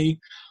with me.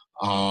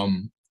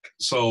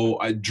 So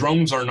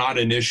drones are not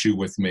an issue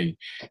with me.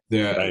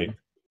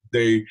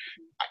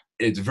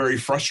 It's very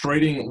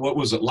frustrating. What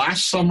was it?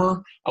 Last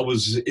summer, I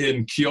was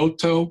in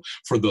Kyoto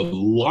for the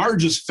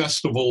largest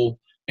festival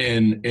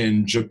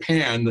in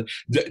Japan.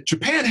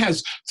 Japan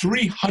has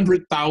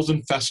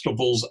 300,000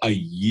 festivals a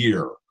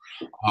year.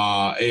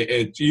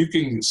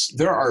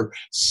 There are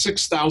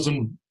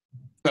 6,000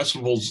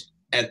 festivals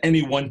at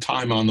any one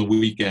time on the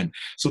weekend.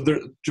 So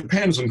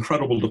Japan is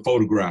incredible to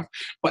photograph.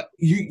 But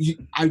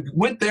I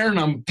went there and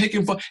I'm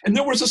taking photos, and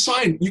there was a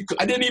sign.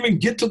 I didn't even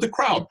get to the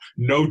crowd.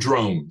 No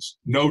drones,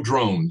 no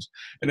drones.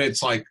 And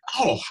it's like,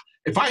 oh,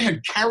 if I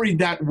had carried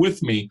that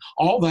with me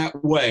all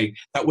that way,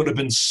 that would have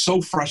been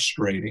so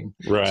frustrating.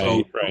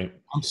 Right.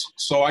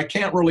 So I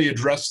can't really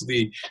address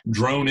the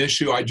drone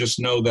issue. I just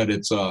know that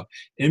it's a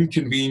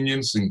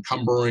inconvenience,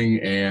 encumbering,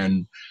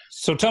 and.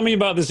 So tell me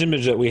about this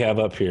image that we have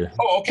up here.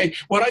 Oh, okay.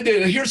 What I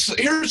did,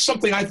 here's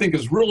something I think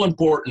is real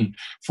important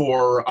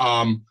for,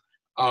 and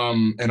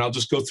I'll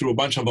just go through a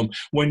bunch of them.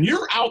 When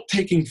you're out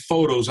taking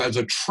photos as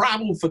a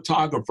travel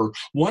photographer,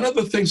 one of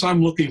the things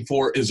I'm looking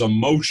for is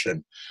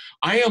emotion.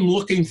 I am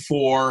looking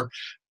for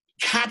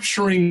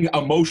capturing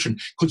emotion,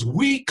 because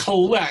we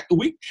connect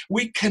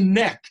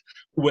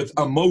with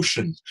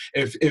emotions.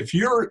 If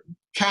you're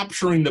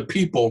capturing the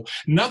people,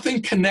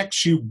 nothing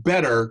connects you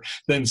better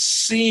than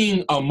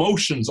seeing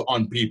emotions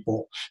on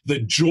people. The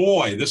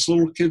joy, this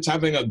little kid's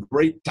having a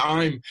great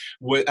time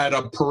at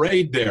a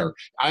parade there.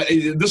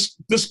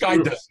 This guy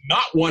does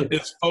not want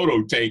his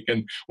photo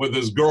taken with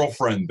his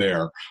girlfriend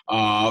there.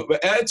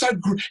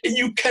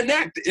 You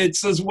connect. It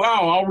says,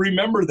 wow, I'll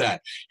remember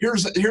that.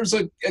 Here's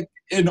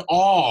in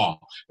awe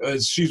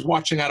as she's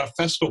watching at a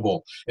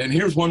festival. And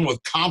here's one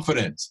with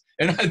confidence.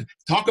 And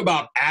talk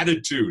about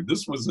attitude.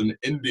 This was in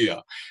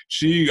India.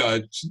 She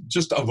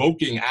just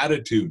evoking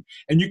attitude.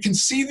 And you can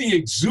see the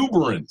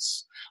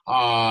exuberance.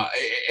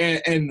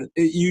 And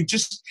you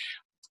just,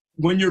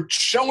 when you're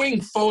showing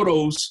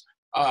photos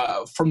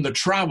from the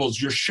travels,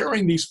 you're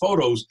sharing these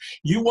photos.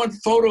 You want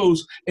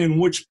photos in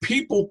which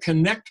people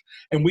connect,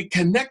 and we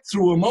connect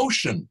through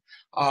emotion.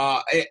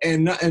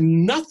 And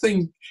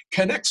nothing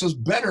connects us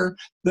better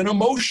than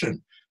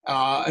emotion.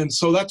 And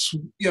so that's,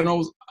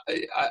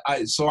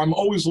 so I'm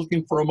always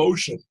looking for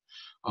emotion.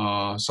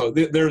 So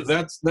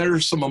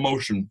there's some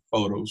emotion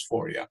photos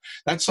for you.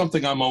 That's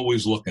something I'm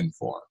always looking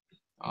for.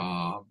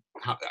 I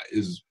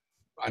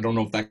don't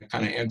know if that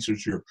kind of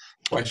answers your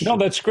question. No,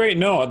 that's great.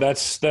 No,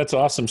 that's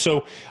awesome.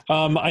 So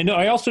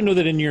I also know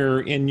that in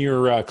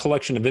your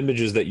collection of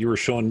images that you were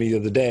showing me the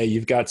other day,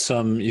 you've got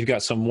some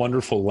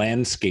wonderful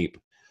landscape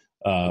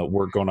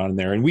work going on in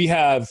there, and we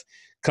have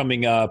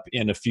coming up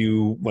in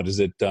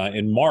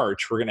in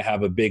March, we're going to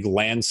have a big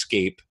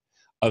landscape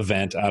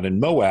event out in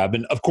Moab.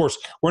 And of course,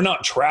 we're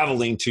not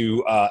traveling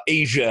to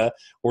Asia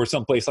or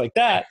someplace like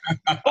that,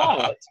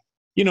 but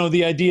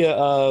the idea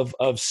of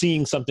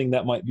seeing something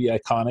that might be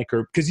iconic,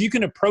 or because you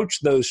can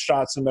approach those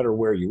shots no matter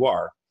where you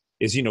are,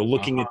 is,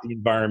 looking at the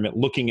environment,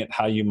 looking at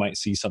how you might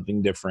see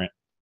something different.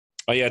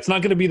 Oh yeah, it's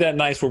not going to be that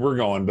nice where we're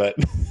going, but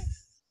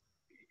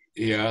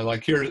yeah,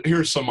 like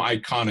here's some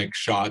iconic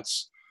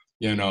shots.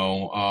 Get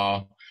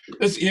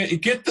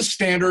the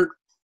standard,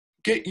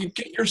 get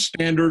your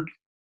standard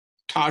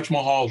Taj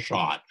Mahal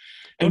shot.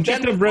 And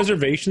don't you have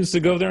reservations to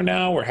go there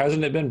now, or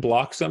hasn't it been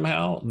blocked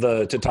somehow?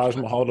 To Taj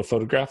Mahal to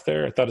photograph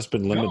there? I thought it's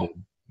been limited.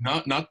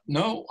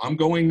 No. I'm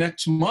going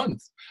next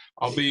month.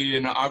 I'll be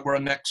in Agra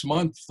next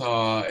month,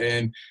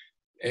 and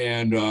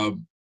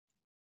on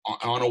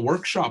a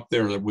workshop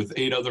there with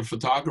 8 other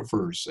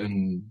photographers.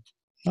 And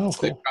oh,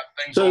 cool.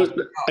 So,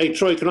 hey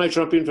Troy, can I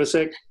jump in for a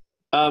sec?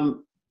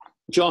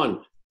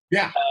 John.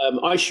 Yeah.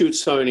 I shoot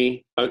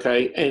Sony,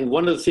 okay, and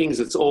one of the things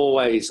that's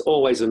always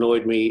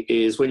annoyed me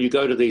is when you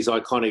go to these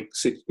iconic,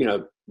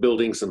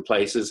 buildings and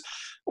places,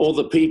 all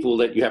the people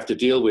that you have to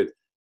deal with.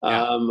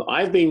 Yeah.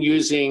 I've been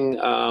using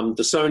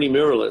the Sony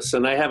mirrorless,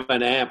 and they have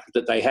an app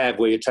that they have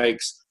where it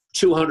takes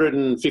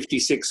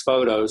 256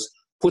 photos,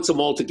 puts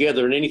them all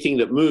together, and anything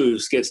that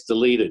moves gets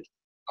deleted.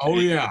 Oh,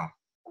 yeah.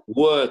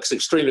 Works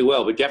extremely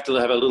well, but you have to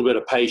have a little bit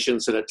of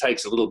patience, and it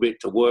takes a little bit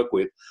to work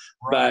with.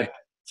 Right. But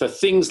for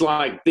things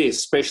like this,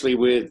 especially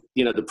with,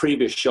 the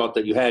previous shot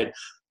that you had,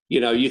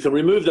 you can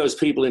remove those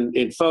people in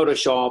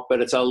Photoshop,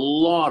 but it's a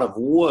lot of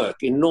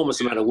work,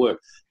 enormous amount of work.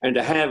 And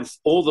to have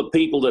all the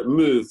people that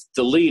move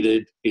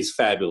deleted is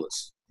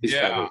fabulous.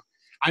 Fabulous.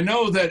 I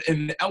know that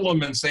in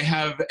Elements, they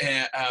have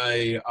an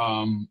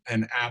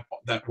app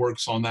that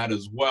works on that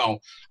as well.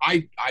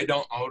 I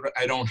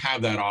don't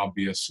have that,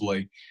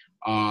 obviously.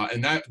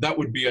 And that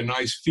would be a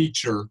nice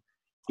feature.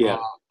 Yeah.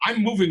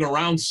 I'm moving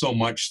around so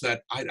much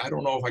that I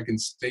don't know if I can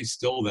stay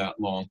still that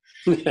long.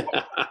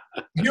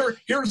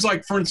 Here's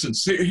like, for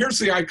instance, here's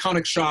the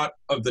iconic shot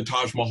of the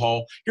Taj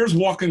Mahal. Here's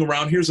walking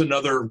around. Here's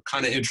another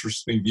kind of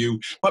interesting view.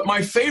 But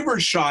my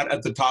favorite shot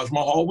at the Taj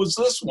Mahal was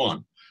this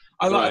one.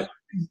 I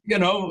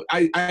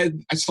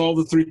saw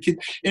the three kids.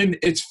 And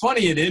it's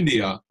funny in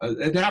India,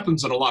 it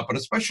happens a lot, but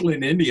especially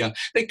in India,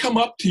 they come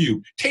up to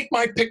you, take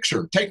my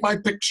picture, take my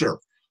picture.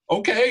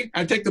 Okay,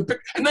 I take the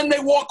picture, and then they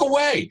walk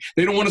away.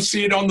 They don't want to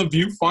see it on the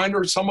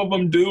viewfinder. Some of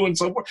them do, and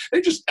so forth.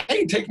 They just,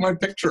 hey, take my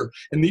picture.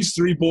 And these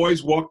three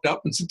boys walked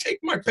up and said, take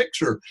my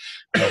picture.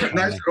 And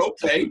I said,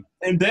 okay.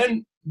 And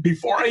then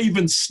before I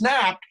even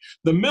snapped,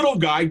 the middle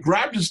guy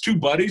grabbed his two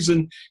buddies,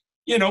 and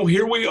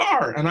here we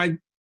are. And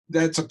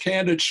that's a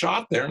candid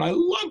shot there, and I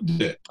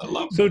loved it.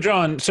 So,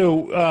 John,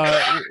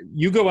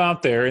 you go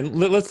out there, and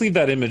let's leave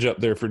that image up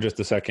there for just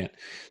a second.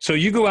 So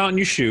you go out and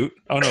you shoot.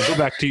 Oh, no, go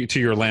back to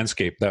your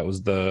landscape. That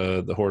was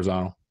the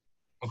horizontal.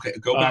 Okay,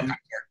 go back there.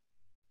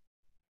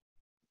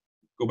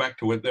 Go back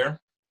to it there.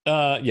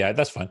 Yeah,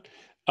 that's fine.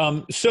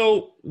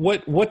 So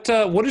what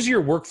does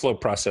your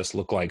workflow process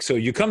look like? So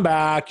you come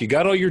back, you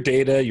got all your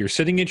data, you're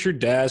sitting at your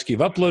desk,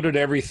 you've uploaded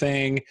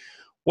everything.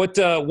 What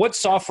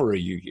software are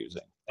you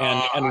using?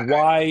 And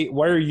why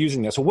are you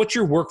using that? So what's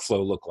your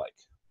workflow look like?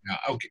 Yeah,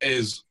 okay,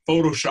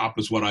 Photoshop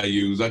is what I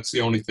use. That's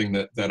the only thing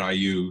that I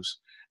use.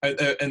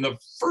 And the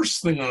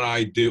first thing that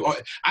I do,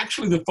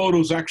 actually the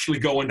photos actually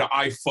go into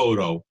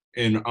iPhoto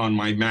on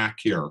my Mac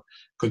here,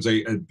 because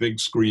a big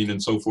screen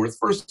and so forth.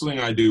 First thing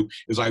I do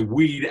is I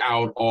weed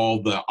out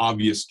all the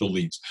obvious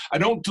deletes. I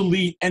don't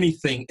delete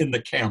anything in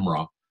the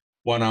camera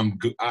when I'm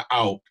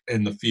out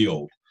in the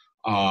field.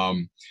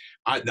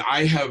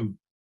 I have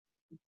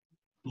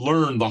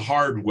learned the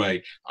hard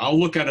way. I'll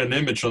look at an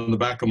image on the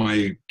back of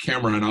my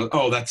camera and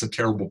that's a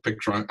terrible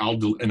picture. And I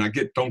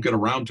don't get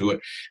around to it.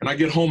 And I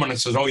get home and I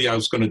says, oh yeah, I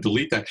was going to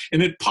delete that.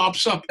 And it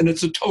pops up and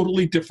it's a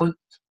totally different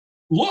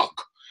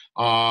look.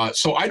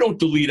 So I don't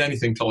delete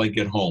anything till I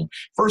get home.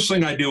 First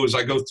thing I do is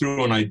I go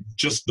through and I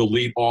just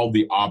delete all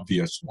the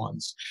obvious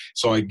ones.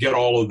 So I get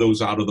all of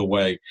those out of the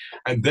way.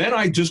 And then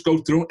I just go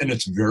through and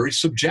it's very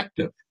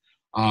subjective.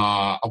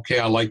 Okay,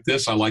 I like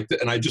this, I like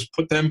that, and I just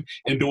put them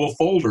into a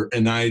folder,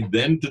 and I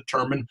then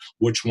determine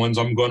which ones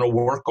I'm going to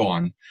work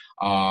on.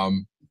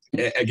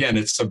 Again,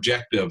 it's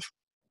subjective.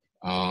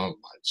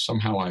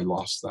 Somehow I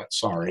lost that.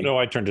 Sorry. No,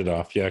 I turned it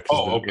off. Yeah.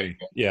 Oh, okay.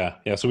 Yeah.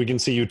 So we can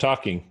see you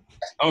talking.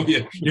 Oh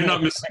yeah, you're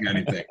not missing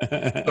anything.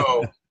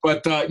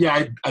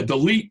 I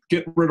delete,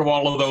 get rid of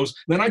all of those.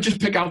 Then I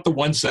just pick out the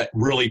ones that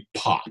really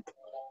pop.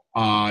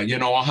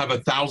 I'll have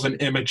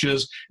 1,000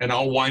 images and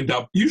I'll wind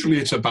up, usually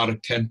it's about a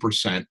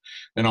 10%,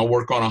 and I'll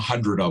work on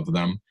 100 of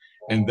them.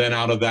 And then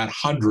out of that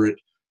 100,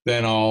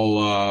 then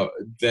I'll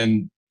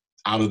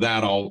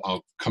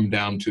come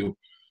down to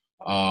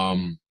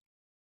a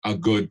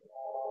good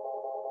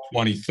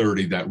 20,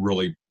 30 that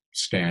really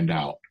stand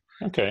out.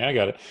 Okay, I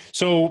got it.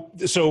 So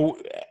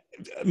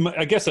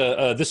I guess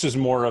this is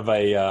more of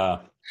a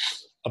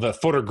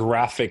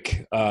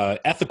photographic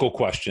ethical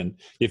question,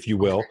 if you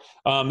will.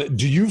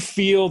 Do you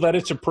feel that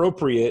it's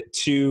appropriate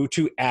to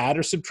add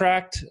or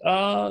subtract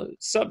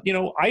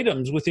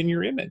items within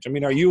your image? I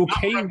mean, are you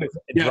okay with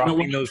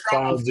dropping those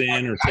clouds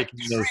in or taking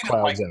those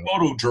clouds out?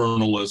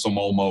 Photojournalism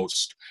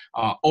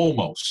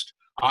almost.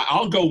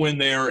 I'll go in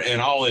there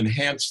and I'll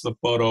enhance the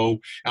photo.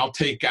 I'll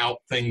take out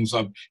things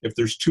if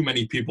there's too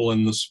many people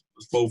in this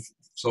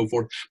so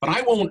forth, but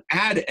I won't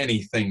add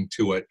anything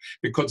to it,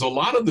 because a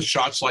lot of the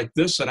shots like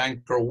this at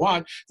Angkor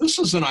Wat, this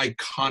is an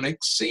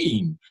iconic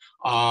scene.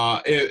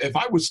 If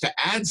I was to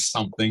add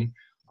something,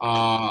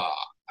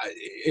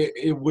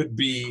 it would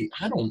be,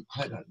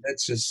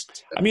 that's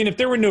just. I mean, if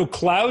there were no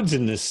clouds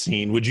in this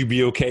scene, would you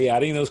be okay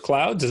adding those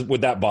clouds?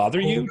 Would that bother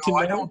you? No,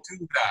 I don't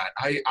do that.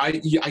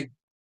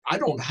 I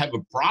don't have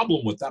a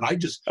problem with that. I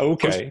just don't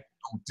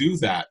do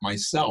that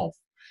myself.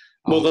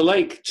 Well, the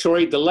lake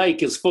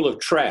is full of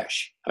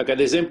trash. Okay,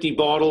 there's empty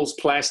bottles,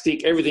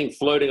 plastic, everything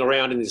floating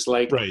around in this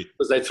lake, right?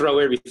 Because they throw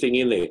everything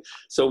in there.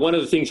 So one of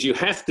the things you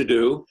have to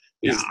do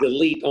is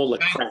delete all the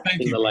crap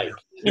in the lake.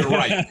 You're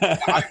right.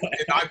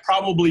 I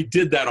probably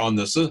did that on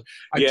this. Took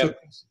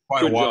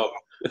quite a while.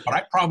 But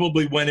I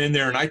probably went in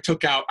there and I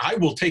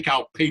will take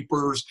out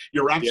papers.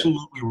 You're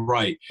absolutely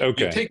right.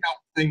 Okay. You take out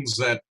things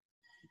that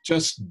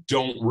just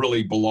don't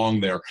really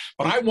belong there.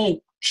 But I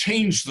won't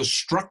change the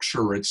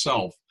structure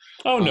itself.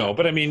 Oh no,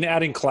 but I mean,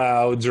 adding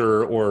clouds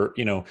or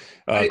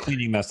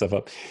cleaning that stuff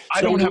up.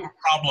 I don't have a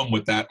problem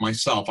with that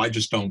myself. I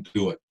just don't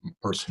do it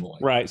personally.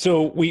 Right.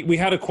 So we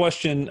had a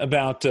question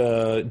about,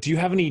 do you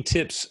have any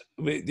tips?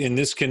 And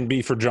this can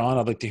be for John.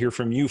 I'd like to hear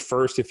from you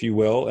first, if you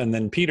will, and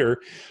then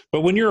Peter. But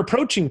when you're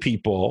approaching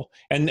people,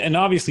 and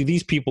obviously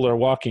these people are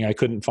walking, I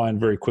couldn't find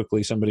very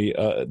quickly somebody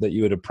that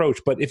you would approach.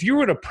 But if you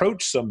were to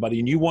approach somebody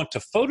and you want to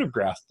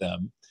photograph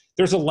them,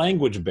 there's a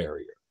language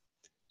barrier.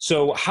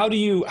 So how do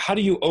you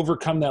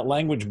overcome that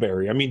language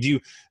barrier? I mean, do you,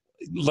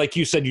 like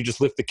you said, you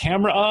just lift the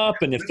camera up,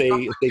 and if they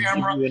give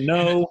you a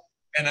no?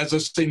 And as I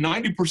say,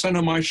 90%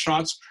 of my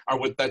shots are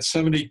with that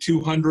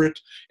 70-200.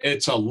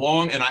 It's a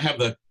long, and I have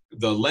the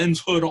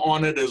lens hood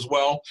on it as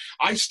well.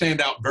 I stand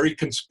out very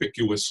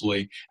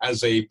conspicuously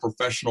as a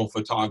professional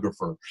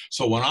photographer.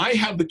 So when I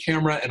have the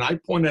camera and I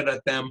point it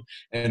at them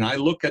and I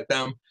look at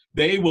them,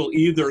 they will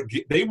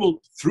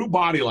through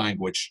body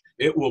language,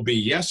 it will be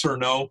yes or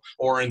no,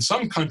 or in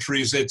some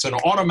countries, it's an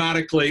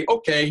automatically,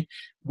 okay,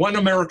 $1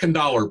 American,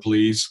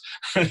 please.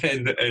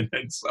 and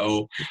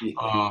so,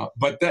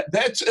 but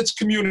it's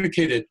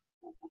communicated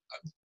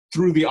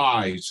through the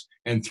eyes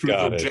and through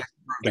the gesture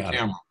of the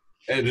camera.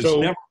 And it's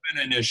never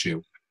been an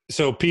issue.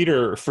 So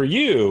Peter, for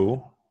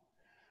you,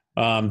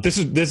 this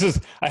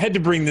is I had to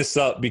bring this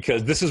up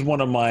because this is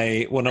one of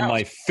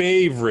my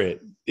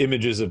favorite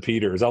images of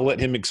Peter's. I'll let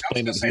him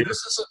explain it. This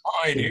isn't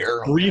mine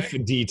here. Brief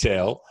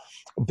detail,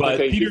 but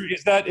Peter,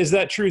 is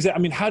that true? I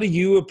mean, how do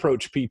you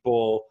approach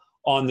people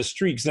on the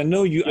street? Because I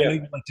know you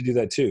like to do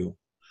that too.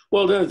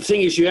 Well, the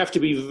thing is, you have to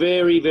be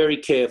very, very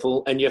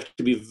careful, and you have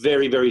to be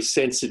very, very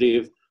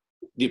sensitive,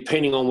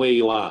 depending on where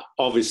you are,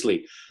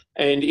 obviously.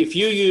 And if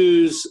you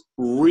use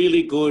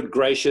really good,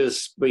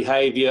 gracious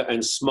behavior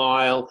and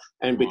smile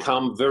and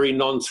become very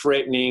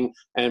non-threatening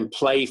and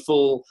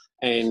playful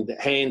and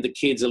hand the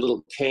kids a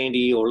little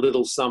candy or a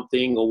little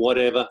something or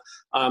whatever,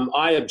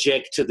 I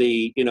object to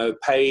the,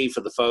 pay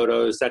for the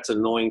photos. That's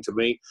annoying to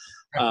me.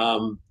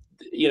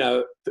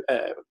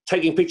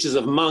 Taking pictures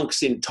of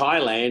monks in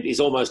Thailand is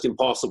almost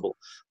impossible.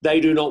 They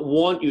do not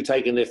want you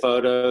taking their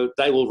photo.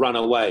 They will run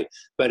away.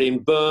 But in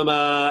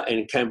Burma and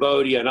in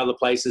Cambodia and other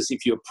places,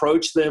 if you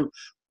approach them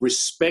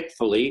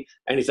respectfully,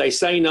 and if they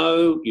say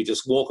no, you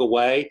just walk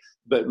away.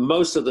 But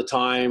most of the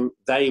time,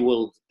 they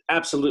will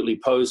absolutely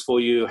pose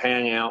for you,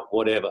 hang out,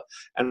 whatever.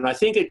 And I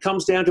think it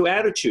comes down to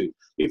attitude.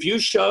 If you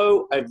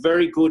show a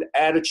very good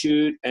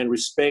attitude and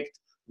respect,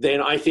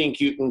 then I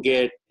think you can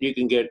get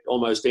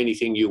almost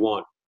anything you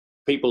want.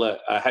 People are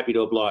happy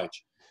to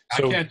oblige.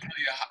 So, I can't tell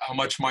you how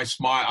much my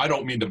smile, I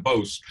don't mean to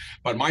boast,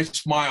 but my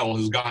smile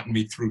has gotten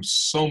me through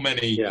so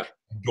many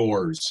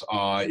doors.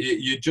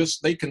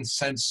 They can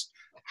sense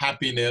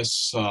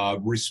happiness,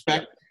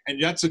 respect,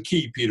 and that's a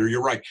key, Peter.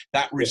 You're right.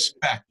 That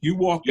respect. You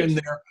walk in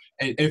there,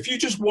 and if you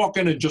just walk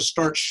in and just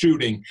start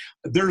shooting,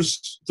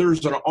 there's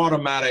an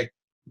automatic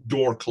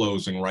door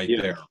closing right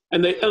there.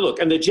 And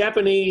the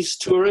Japanese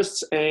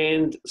tourists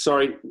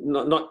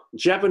not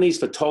Japanese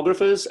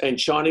photographers and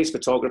Chinese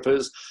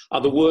photographers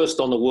are the worst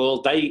on the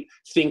world. They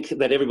think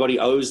that everybody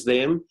owes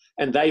them,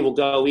 and they will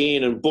go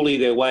in and bully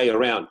their way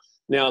around.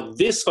 Now,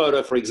 this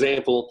photo, for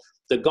example,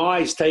 the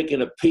guy's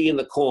taking a pee in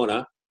the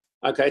corner.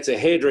 Okay, it's a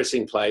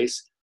hairdressing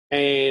place.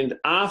 And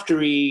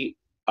after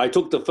I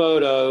took the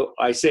photo,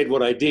 I said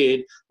what I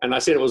did, and I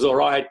said it was all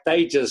right.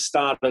 They just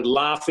started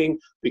laughing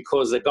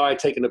because the guy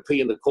taking a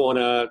pee in the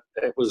corner,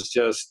 it was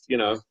just,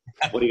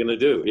 what are you going to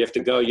do? You have to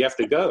go, you have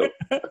to go.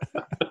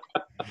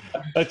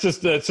 That's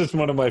just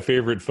one of my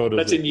favorite photos.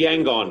 That's in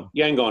Yangon,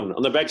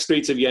 on the back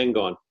streets of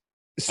Yangon.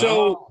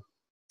 So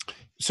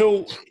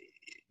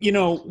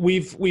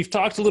we've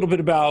talked a little bit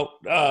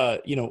about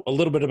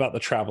the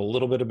travel, a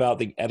little bit about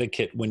the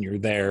etiquette when you're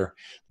there.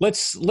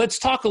 Let's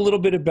talk a little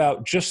bit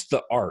about just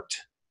the art,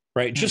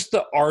 right? Just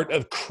the art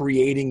of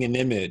creating an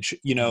image,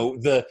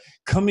 the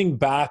coming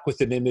back with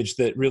an image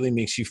that really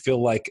makes you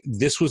feel like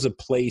this was a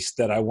place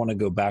that I want to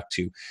go back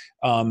to.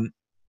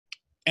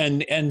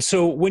 And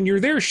so when you're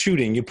there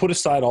shooting, you put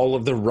aside all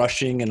of the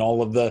rushing and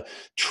all of the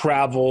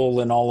travel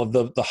and all of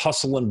the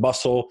hustle and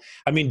bustle.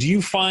 I mean, do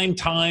you find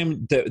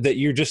time that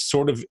you're just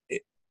sort of,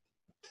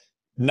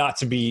 not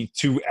to be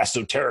too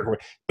esoteric,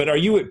 but are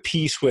you at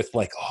peace with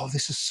like, oh,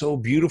 this is so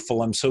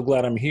beautiful, I'm so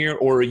glad I'm here?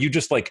 Or are you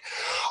just like,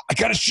 I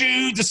got to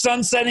shoot, the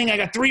sun's setting, I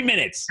got 3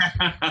 minutes?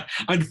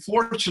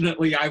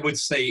 Unfortunately, I would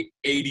say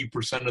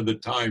 80% of the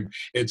time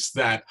it's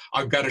that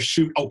I've got to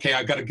shoot. Okay,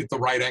 I got to get the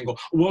right angle.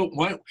 Well,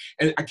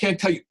 and I can't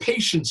tell you,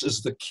 patience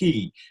is the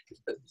key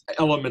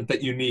element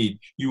that you need.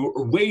 You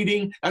are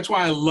waiting. That's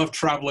why I love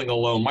traveling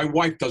alone. My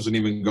wife doesn't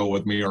even go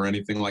with me or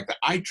anything like that.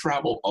 I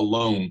travel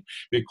alone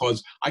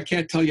because I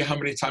can't tell you how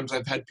many times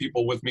I've had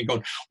people with me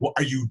going, well,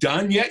 are you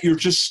done yet? You're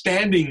just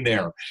standing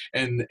there.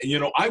 And,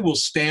 I will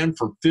stand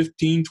for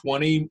 15,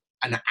 20,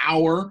 an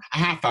hour, a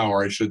half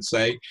hour, I should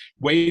say,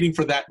 waiting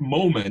for that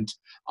moment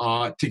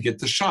to get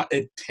the shot.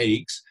 It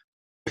takes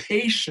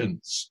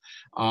patience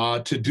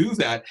to do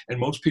that, and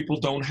most people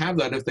don't have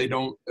that if they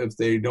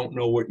don't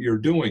know what you're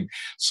doing.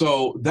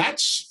 So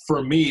that's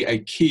for me a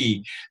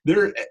key.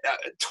 There,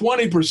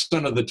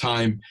 20% of the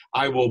time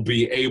I will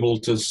be able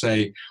to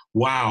say,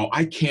 "Wow,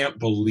 I can't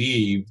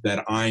believe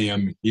that I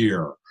am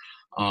here."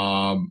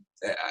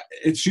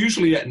 It's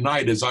usually at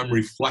night as I'm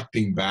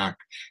reflecting back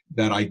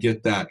that I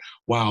get that,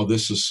 wow,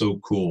 this is so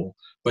cool.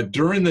 But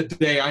during the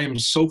day, I am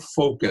so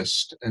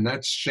focused, and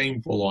that's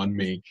shameful on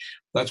me.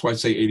 That's why I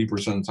say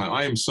 80% of the time.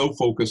 I am so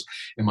focused.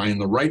 Am I in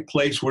the right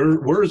place?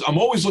 I'm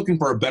always looking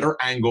for a better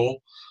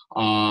angle.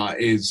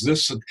 Is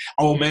this,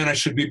 oh man, I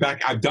should be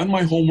back. I've done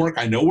my homework.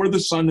 I know where the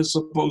sun is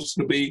supposed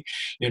to be.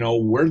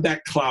 Where'd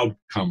that cloud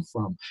come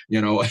from?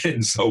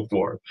 And so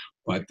forth.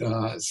 But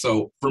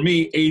so for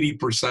me,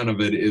 80% of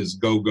it is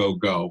go, go,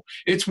 go.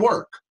 It's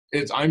work.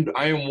 I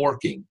am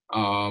working.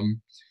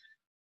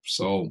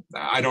 So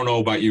I don't know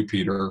about you,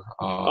 Peter.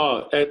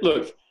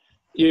 Look,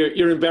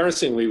 you're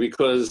embarrassing me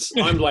because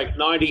I'm like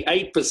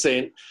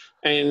 98%.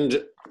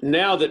 And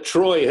now that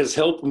Troy has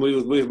helped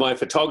me with my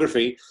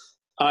photography,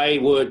 I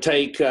would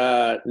take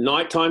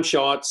nighttime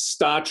shots,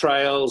 star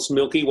trails,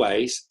 Milky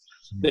Ways,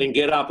 then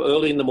get up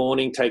early in the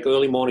morning, take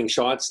early morning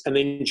shots. And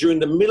then during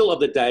the middle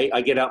of the day,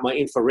 I get out my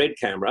infrared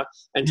camera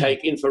and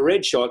take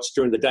infrared shots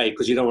during the day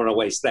because you don't want to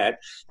waste that.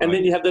 And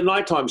then you have the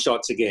nighttime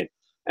shots again.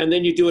 And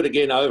then you do it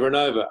again over and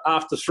over.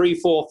 After 3,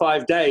 4,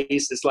 5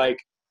 days, it's like,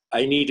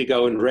 I need to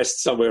go and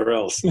rest somewhere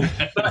else.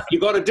 But you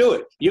got to do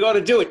it. You got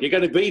to do it. You're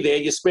going to be there.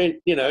 You spent,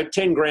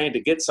 10 grand to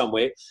get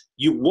somewhere.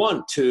 You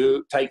want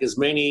to take as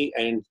many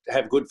and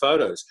have good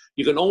photos.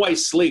 You can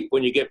always sleep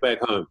when you get back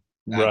home.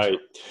 Right.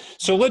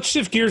 So let's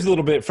shift gears a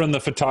little bit from the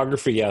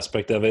photography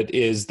aspect of it.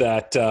 Is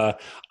that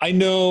I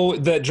know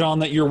that, John,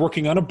 that you're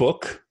working on a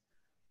book.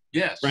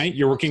 Yes. Right.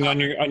 You're working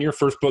on your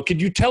first book.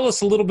 Could you tell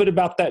us a little bit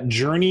about that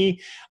journey?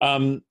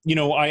 I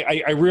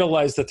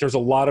realize that there's a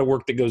lot of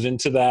work that goes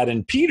into that,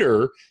 and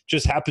Peter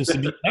just happens to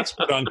be an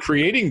expert on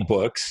creating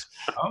books.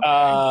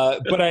 Okay.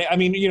 But I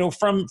mean,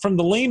 from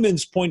the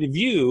layman's point of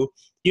view,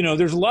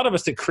 there's a lot of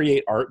us that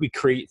create art. We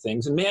create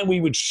things, and man, we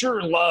would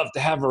sure love to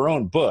have our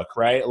own book,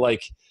 right?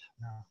 Like,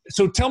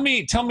 so tell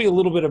me a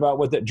little bit about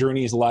what that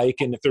journey is like,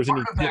 and if there's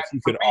any tips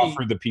you could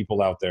offer the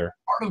people out there.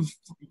 Part of,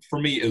 for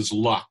me, is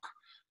luck.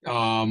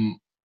 You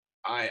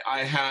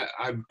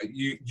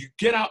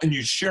get out and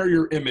you share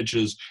your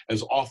images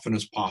as often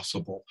as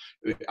possible.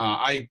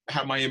 I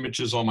have my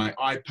images on my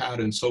iPad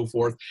and so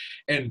forth.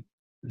 And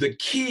the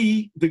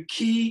key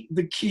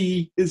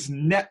is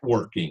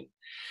networking.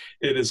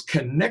 It is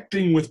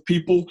connecting with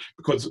people,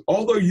 because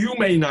although you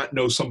may not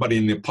know somebody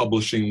in the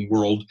publishing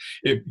world,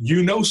 if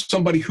you know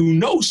somebody who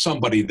knows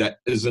somebody that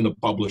is in the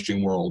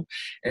publishing world.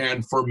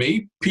 And for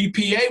me,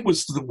 PPA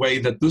was the way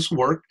that this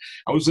worked.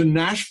 I was in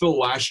Nashville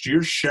last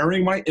year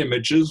sharing my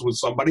images with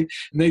somebody,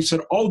 and they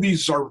said, "Oh,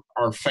 these are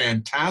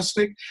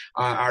fantastic.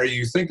 Are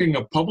you thinking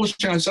of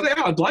publishing?" I said,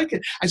 "Yeah, I'd like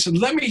it." I said,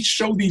 "Let me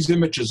show these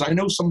images. I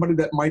know somebody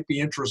that might be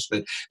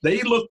interested."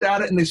 They looked at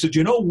it and they said,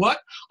 "You know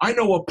what? I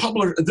know a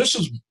publisher." This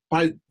is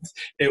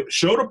it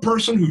showed a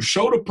person who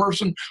showed a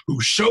person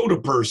who showed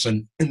a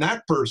person, and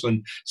that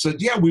person said,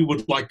 "Yeah, we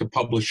would like to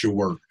publish your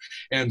work."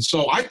 And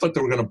so I thought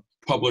they were going to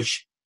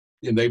publish,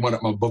 and they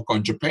wanted my book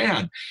on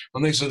Japan.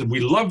 And they said,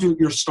 "We love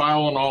your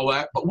style and all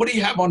that, but what do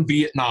you have on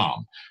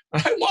Vietnam?"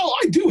 Well,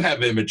 I do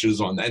have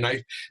images on that.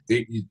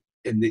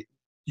 And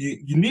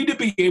you need to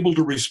be able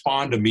to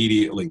respond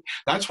immediately.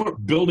 That's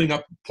what building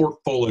up a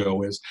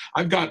portfolio is.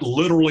 I've got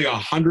literally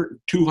 100,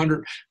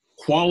 200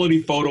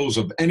 quality photos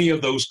of any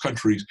of those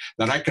countries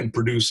that I can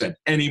produce at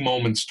any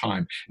moment's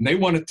time. And they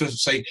wanted to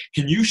say,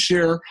 "Can you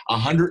share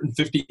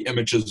 150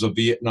 images of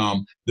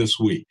Vietnam this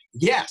week?"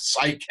 Yes,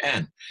 I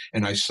can.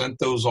 And I sent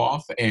those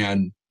off,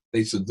 and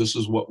they said, "This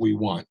is what we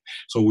want."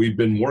 So we've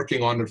been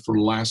working on it for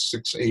the last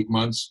 6, 8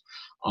 months.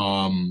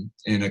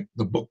 The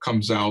book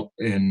comes out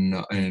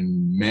in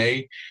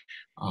May.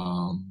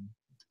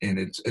 And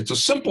it's a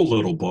simple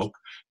little book,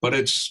 but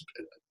it's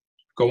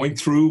going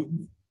through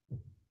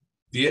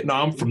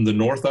Vietnam from the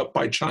north up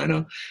by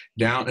China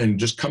down, and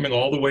just coming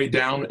all the way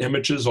down,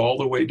 images all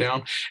the way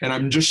down. And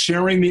I'm just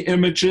sharing the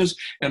images,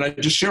 and I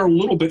just share a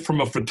little bit from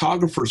a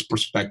photographer's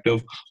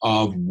perspective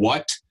of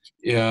what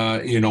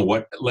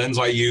lens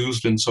I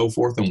used and so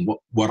forth, and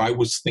what I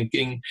was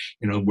thinking,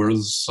 where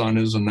the sun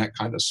is and that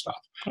kind of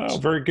stuff. Oh,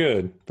 very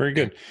good. Very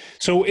good.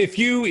 So if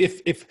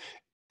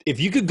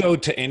you could go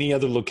to any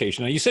other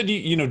location, now you said,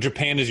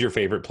 Japan is your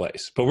favorite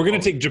place, but we're going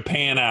to take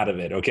Japan out of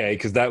it. Okay.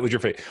 Cause that was your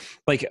favorite.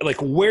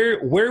 Like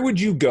where would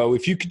you go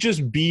if you could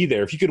just be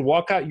there? If you could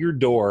walk out your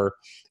door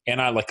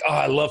and I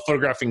love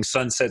photographing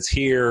sunsets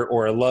here,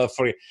 or I love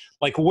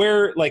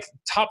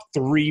top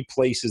 3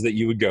 places that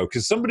you would go.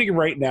 Cause somebody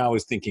right now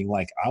is thinking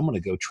like, I'm going to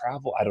go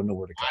travel. I don't know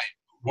where to go.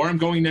 Where I'm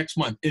going next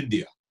month,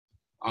 India.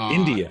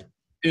 India.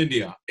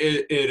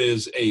 It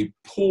is a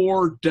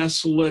poor,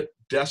 desolate,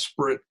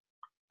 desperate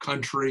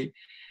country,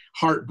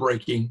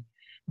 heartbreaking,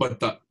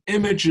 but the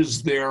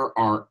images there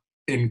are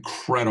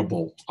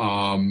incredible.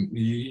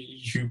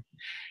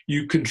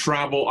 You can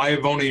travel. I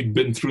have only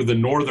been through the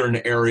northern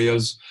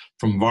areas,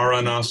 from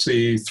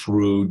Varanasi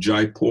through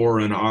Jaipur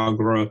and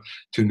Agra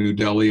to New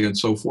Delhi and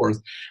so forth.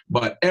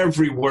 But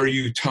everywhere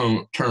you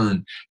turn,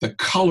 the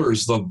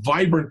colors, the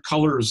vibrant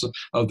colors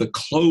of the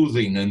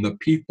clothing and the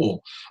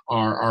people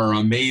are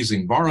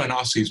amazing.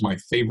 Varanasi is my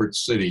favorite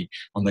city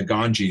on the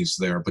Ganges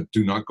there, but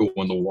do not go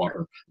in the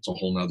water. It's a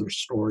whole nother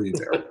story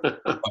there.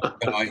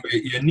 But,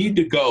 you need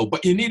to go,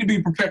 but you need to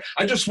be prepared.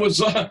 I just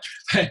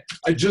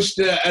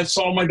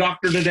saw my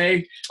doctor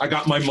today. I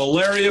got my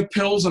malaria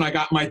pills and I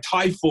got my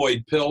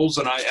typhoid pills,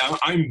 and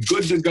I'm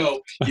good to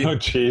go. Oh,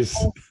 jeez.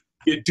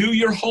 You do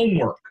your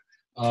homework.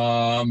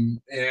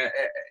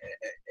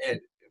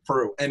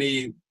 for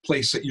any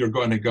place that you're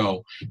going to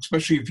go,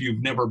 especially if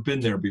you've never been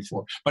there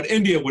before. But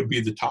India would be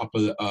the top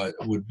of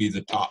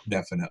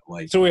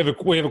definitely. So we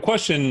have a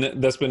question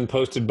that's been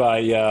posted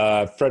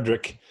by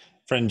Frederick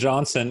Friend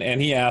Johnson,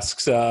 and he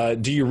asks,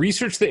 do you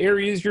research the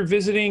areas you're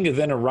visiting and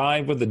then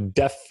arrive with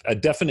a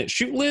definite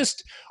shoot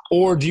list,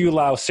 or do you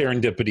allow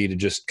serendipity to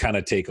just kind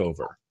of take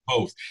over?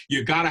 Both.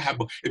 You got to have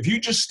both. If you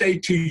just stay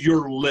to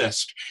your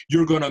list,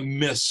 you're going to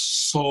miss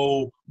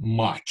so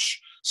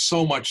much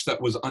that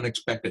was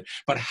unexpected.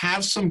 But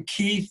have some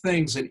key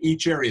things in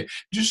each area.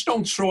 Just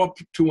don't show up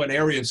to an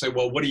area and say,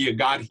 well, what do you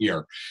got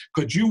here?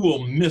 Because you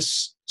will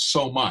miss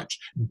so much.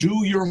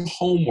 Do your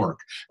homework.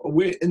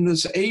 We're in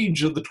this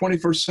age of the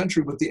 21st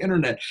century with the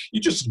internet, you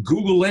just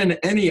Google in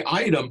any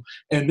item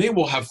and they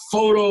will have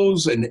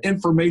photos and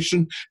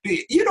information.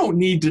 You don't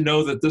need to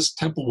know that this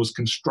temple was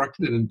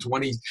constructed in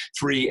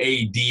 23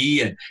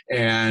 AD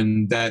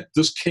and that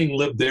this king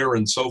lived there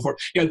and so forth.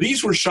 Yeah,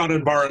 these were shot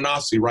in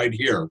Varanasi right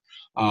here.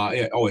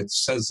 It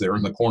says there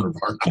in the corner of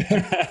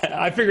Varanasi.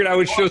 I figured I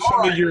would show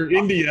some of your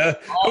India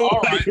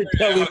while you're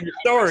telling your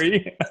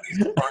story.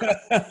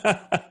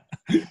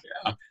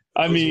 Yeah.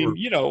 I mean,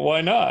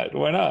 why not?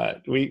 Why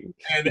not? We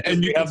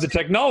you have the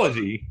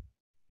technology.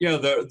 Yeah,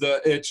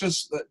 it's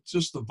just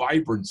the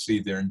vibrancy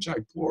there in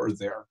Jaipur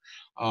there.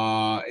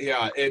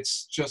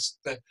 It's just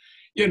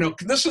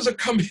this is a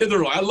come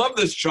hither. I love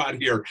this shot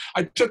here.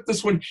 I took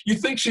this one. You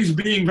think she's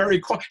being very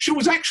quiet. She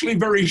was actually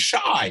very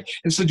shy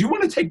and said, do you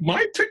want to take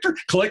my picture?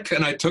 Click,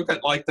 and I took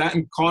it like that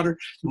and caught her. It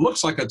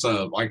looks like it's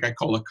like I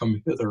call it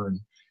come hither, and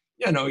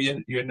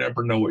you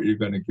never know what you're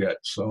going to get.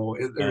 So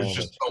there's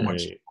just so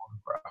much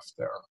photograph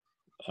there.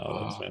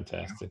 Oh, that's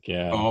fantastic.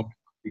 Yeah. I'll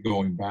be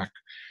going back.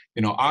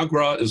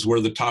 Agra is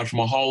where the Taj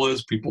Mahal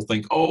is. People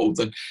think,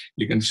 that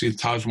you can see the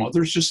Taj Mahal.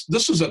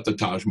 This is at the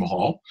Taj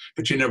Mahal,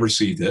 but you never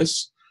see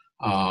this.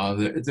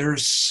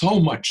 There's so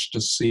much to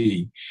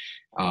see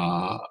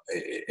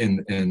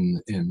in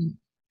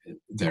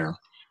there.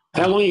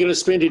 How long are you going to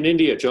spend in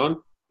India, John?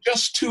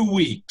 Just 2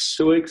 weeks.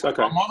 2 weeks,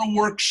 okay. I'm on a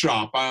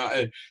workshop.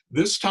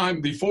 This time,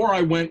 before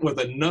I went with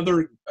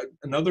another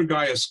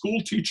guy, a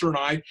school teacher, and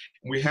I,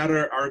 and we had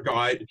our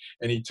guide,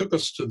 and he took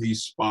us to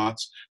these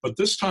spots. But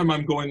this time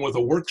I'm going with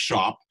a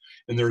workshop,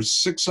 and there's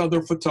 6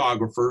 other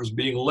photographers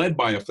being led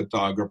by a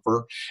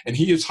photographer, and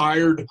he has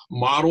hired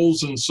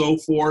models and so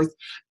forth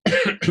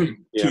to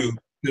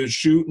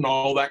shoot and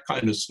all that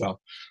kind of stuff.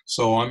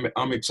 So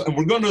I'm excited.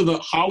 We're going to the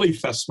Holi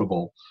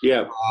Festival.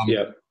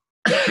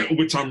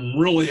 Which I'm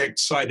really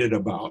excited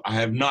about. I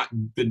have not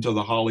been to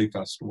the Holi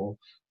Festival,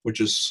 which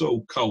is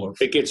so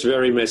colorful. It gets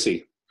very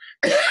messy.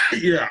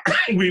 Yeah,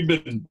 we've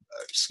been,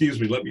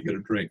 excuse me, let me get a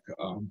drink.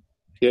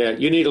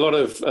 You need a lot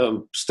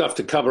of stuff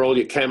to cover all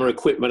your camera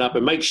equipment up,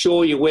 and make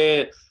sure you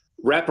wear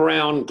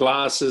wraparound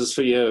glasses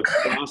for your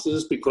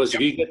glasses, because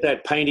if you get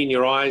that paint in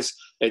your eyes,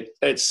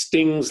 it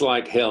stings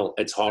like hell.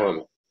 It's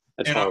horrible.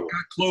 It's horrible. I've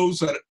got clothes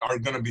that are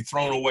going to be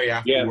thrown away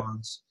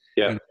afterwards.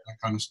 And that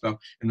kind of stuff.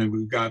 And then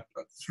we've got,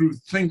 through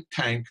Think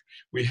Tank,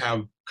 we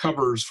have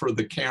covers for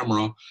the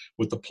camera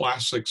with the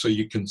plastic so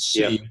you can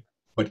see,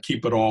 but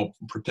keep it all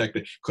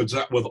protected. Because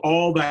with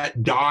all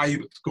that dye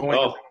that's going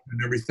on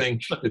and everything,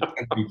 it's going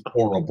to be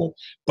horrible.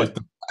 But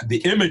the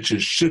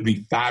images should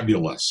be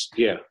fabulous.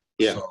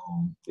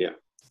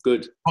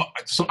 Good.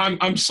 So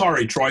I'm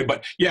sorry, Troy,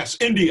 but yes,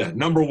 India,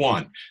 number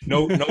one.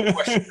 No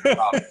question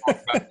about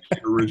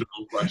the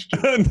original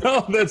question.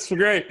 No, that's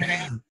great.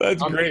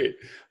 That's great.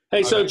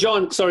 Hey, so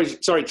John, sorry,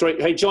 Troy.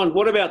 Hey, John,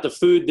 what about the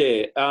food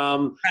there?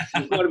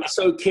 You've got to be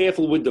so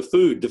careful with the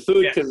food. The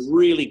food can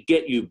really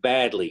get you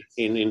badly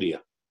in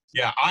India.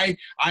 Yeah, I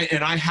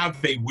have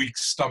a weak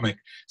stomach,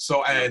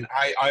 so and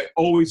I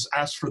always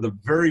ask for the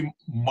very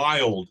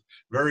mild,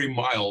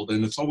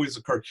 and it's always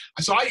occurred.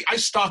 So I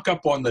stock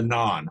up on the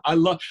naan.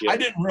 I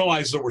didn't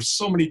realize there were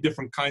so many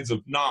different kinds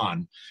of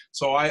naan.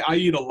 So I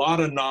eat a lot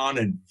of naan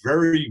and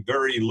very,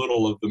 very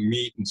little of the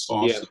meat and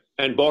sauce. Yeah.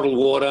 And bottled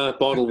water.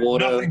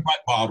 Nothing but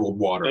bottled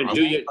water. And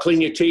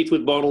clean your teeth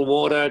with bottled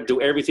water. Do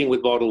everything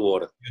with bottled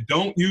water. You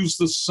don't use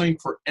the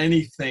sink for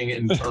anything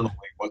internally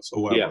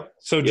whatsoever. Yeah.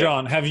 So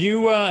John, have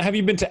you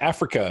been to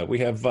Africa? We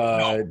have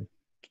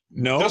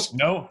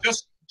no.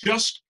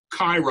 Just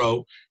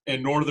Cairo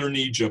and northern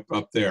Egypt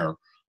up there.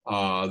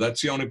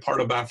 That's the only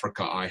part of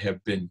Africa I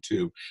have been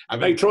to.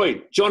 Hey,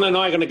 Troy, John and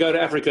I are going to go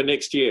to Africa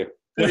next year.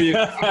 There you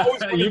go.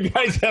 You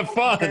guys have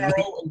fun.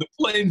 The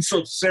plains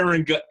of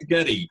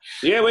Serengeti.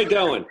 Yeah, we're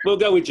going. We'll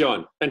go with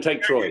John and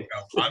take Troy.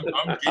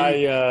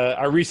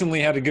 I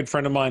recently had a good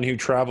friend of mine who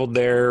traveled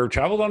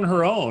on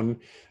her own.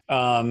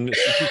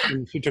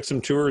 She took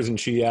some tours and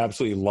she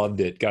absolutely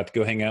loved it. Got to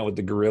go hang out with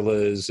the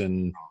gorillas,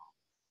 and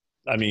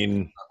I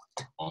mean,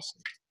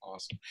 awesome.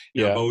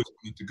 Yeah, I've always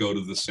wanted to go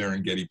to the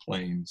Serengeti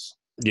Plains.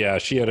 Yeah,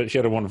 she had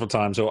a wonderful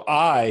time. So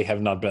I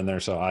have not been there.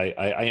 So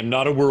I am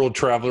not a world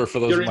traveler for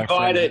those. You're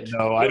invited.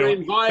 No, I don't.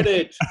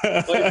 Invited.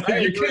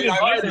 You're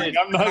invited.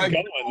 I'm not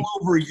going. All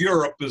over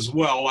Europe as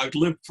well. I've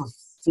lived for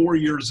 4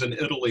 years in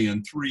Italy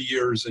and 3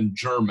 years in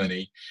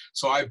Germany.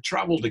 So I've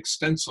traveled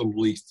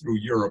extensively through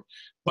Europe.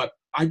 But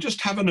I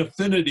just have an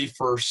affinity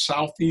for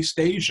Southeast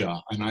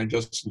Asia, and I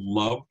just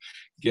love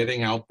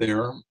getting out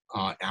there,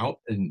 out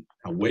and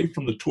away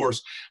from the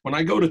tourists. When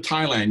I go to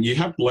Thailand, you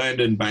have to land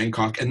in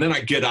Bangkok, and then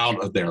I get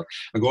out of there.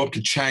 I go up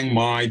to Chiang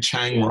Mai,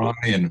 Chiang Rai,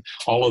 and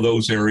all of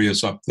those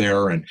areas up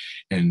there, and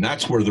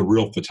that's where the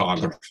real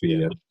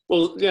photography is.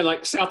 Well, yeah,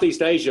 like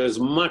Southeast Asia is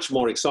much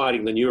more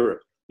exciting than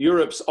Europe.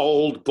 Europe's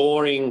old,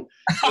 boring,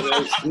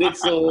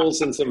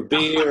 schnitzels and some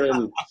beer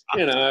and,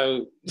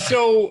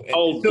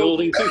 old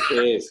buildings. Who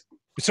cares?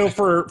 So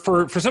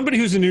for somebody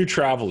who's a new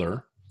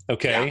traveler,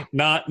 okay,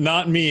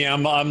 not me.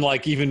 I'm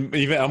like even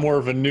I'm more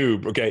of a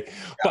noob, okay. Yeah.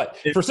 But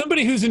for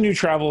somebody who's a new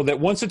traveler that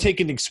wants to take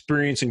an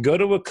experience and go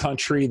to a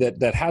country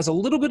that has a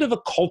little bit of a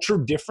culture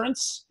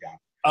difference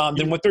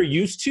than what they're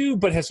used to,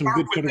 but has some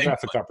good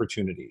photographic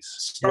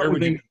opportunities. Where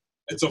would you?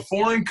 It's a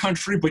foreign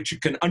country, but you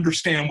can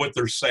understand what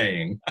they're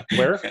saying.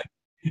 Where?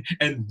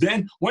 And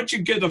then once you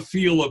get a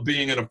feel of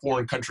being in a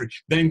foreign country,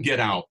 then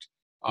get out.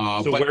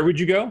 So where would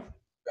you go?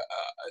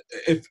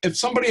 If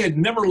somebody had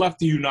never left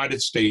the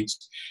United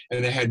States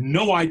and they had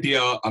no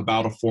idea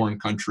about a foreign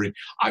country,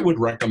 I would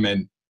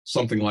recommend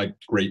something like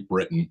Great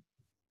Britain,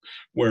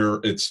 where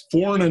it's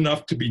foreign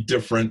enough to be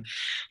different,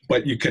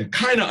 but you can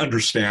kind of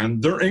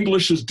understand. Their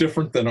English is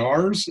different than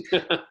ours.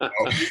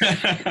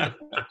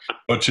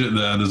 Watch it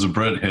there. There's a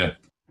bread here.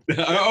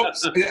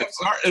 Sorry,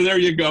 there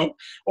you go.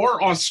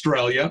 Or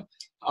Australia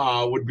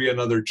would be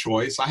another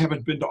choice. I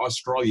haven't been to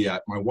Australia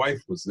yet. My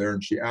wife was there,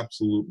 and she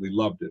absolutely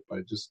loved it, but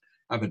I just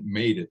haven't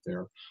made it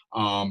there.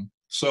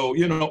 So,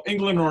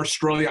 England or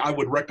Australia, I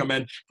would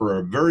recommend for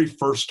a very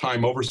first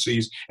time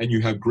overseas, and you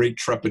have great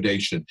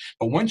trepidation.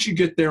 But once you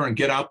get there and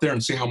get out there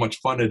and see how much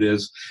fun it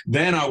is,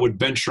 then I would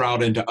venture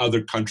out into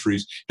other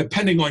countries,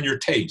 depending on your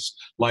taste.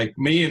 Like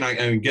me, and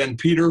again,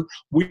 Peter,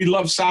 we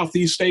love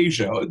Southeast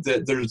Asia.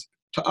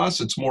 To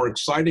us, it's more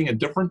exciting and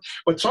different.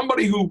 But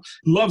somebody who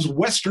loves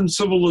Western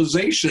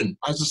civilization,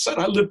 as I said,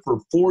 I lived for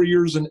 4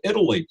 years in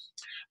Italy.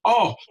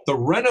 Oh, the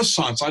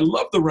Renaissance. I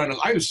love the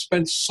Renaissance. I have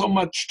spent so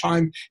much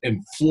time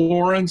in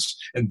Florence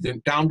and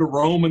then down to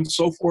Rome and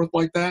so forth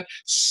like that.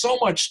 So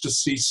much to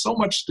see, so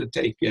much to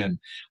take in.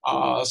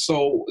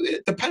 So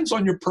it depends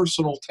on your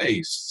personal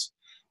tastes.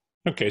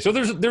 Okay, so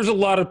there's a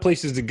lot of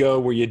places to go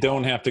where you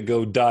don't have to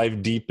go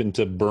dive deep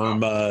into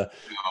Burma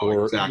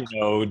exactly.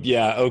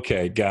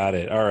 Okay, got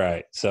it. All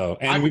right. So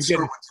I would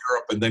start with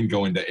Europe and then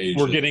go into Asia.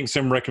 We're getting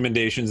some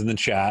recommendations in the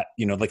chat,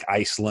 like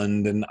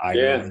Iceland and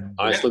Ireland.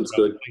 Yeah, Iceland's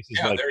good.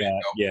 Places like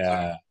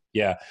that.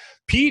 Yeah.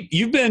 Pete,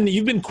 you've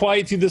been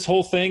quiet through this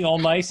whole thing, all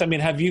nice. I mean,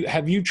 have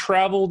you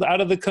traveled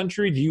out of the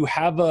country? Do you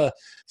have a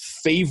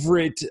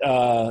favorite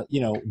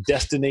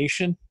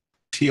destination?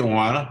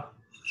 Tijuana.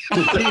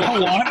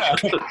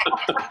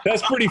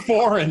 That's pretty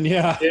foreign,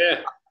 yeah.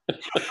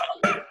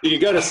 You can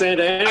go to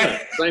Santa Ana,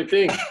 same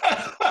thing.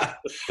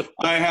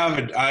 I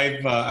haven't.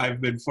 I've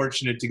been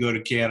fortunate to go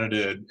to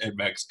Canada and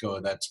Mexico,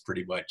 and that's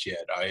pretty much it.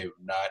 I am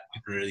not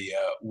really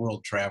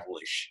world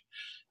travelish.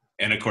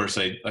 And of course,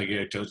 like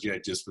I told you, I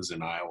just was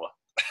in Iowa.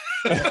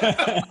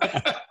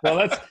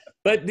 Well,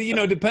 but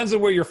depends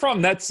on where you're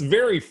from. That's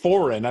very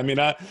foreign. I mean,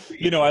 I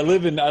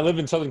live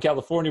in Southern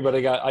California, but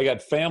I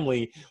got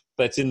family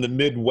that's in the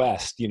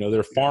Midwest.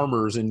 They're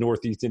farmers in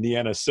Northeast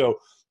Indiana. So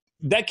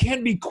that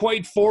can be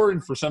quite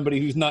foreign for somebody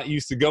who's not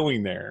used to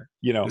going there,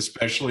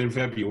 Especially in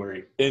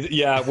February.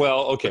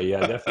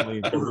 Definitely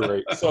in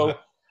February. So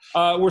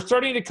we're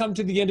starting to come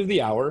to the end of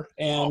the hour.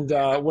 And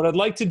what I'd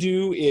like to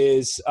do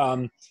is,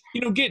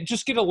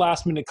 get a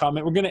last minute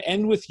comment. We're going to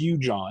end with you,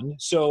 John.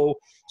 So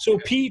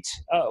Pete,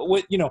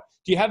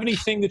 do you have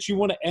anything that you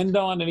want to end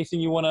on? Anything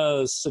you want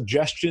to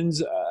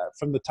suggestions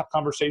from the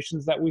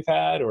conversations that we've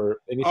had, or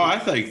anything? Oh, I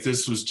think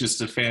this was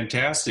just a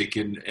fantastic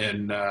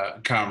and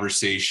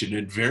conversation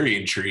and very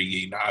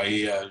intriguing.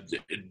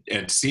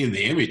 And seeing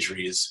the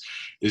imagery is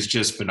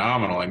just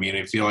phenomenal. I mean,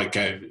 I feel like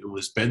I've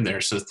been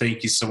there. So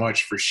thank you so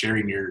much for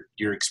sharing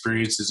your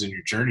experiences and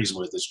your journeys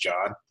with us,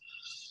 John.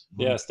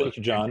 Yes, thank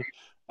you, John.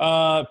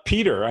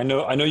 Peter, I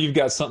know you've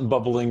got something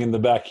bubbling in the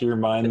back of your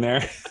mind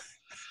there.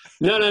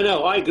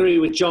 No. I agree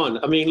with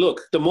John. I mean,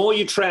 look, the more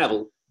you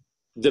travel,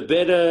 the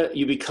better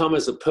you become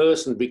as a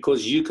person,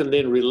 because you can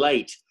then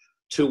relate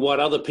to what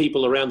other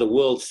people around the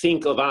world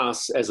think of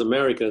us as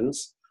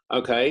Americans,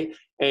 okay?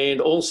 And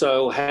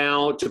also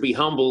how to be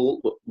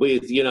humble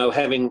with,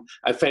 having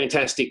a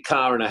fantastic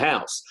car and a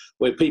house,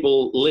 where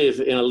people live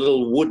in a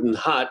little wooden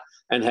hut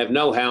and have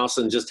no house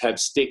and just have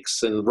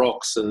sticks and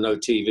rocks and no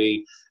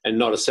TV and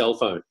not a cell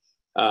phone,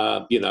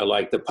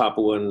 like the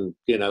Papuan,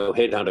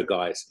 headhunter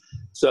guys.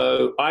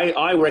 So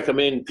I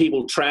recommend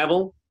people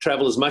travel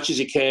as much as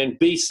you can,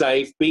 be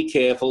safe, be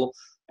careful,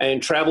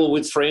 and travel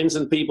with friends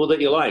and people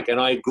that you like. And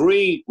I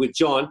agree with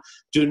John,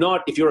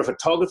 if you're a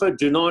photographer,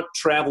 do not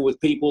travel with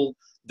people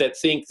that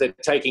think that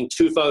taking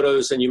 2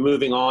 photos and you're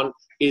moving on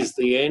is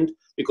the end.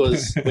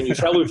 Because when you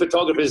travel with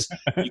photographers,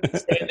 you can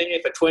stand there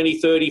for 20,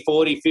 30,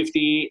 40,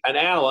 50, an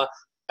hour,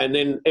 and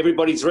then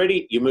everybody's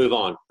ready, you move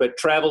on. But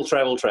travel.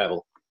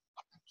 Absolutely.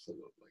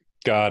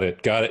 Got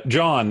it. Got it.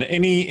 John,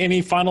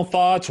 any final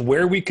thoughts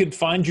where we could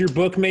find your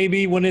book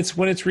maybe when it's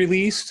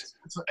released?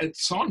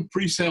 It's on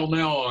pre-sale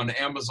now on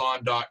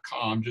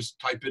Amazon.com. Just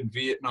type in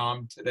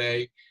Vietnam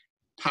Today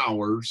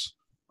Powers.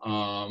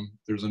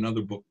 There's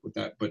another book with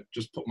that, but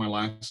just put my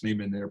last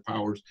name in there,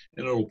 Powers,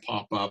 and it'll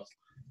pop up.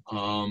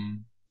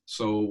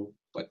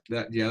 But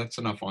that's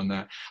enough on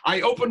that.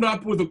 I opened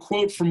up with a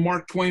quote from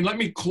Mark Twain. Let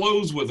me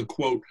close with a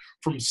quote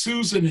from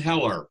Susan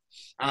Heller.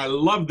 I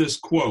love this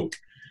quote.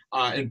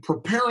 In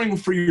preparing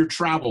for your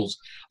travels,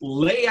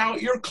 lay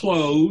out your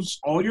clothes,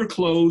 all your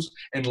clothes,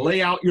 and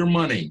lay out your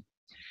money.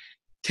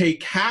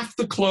 Take half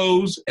the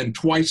clothes and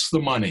twice the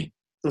money.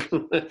 That's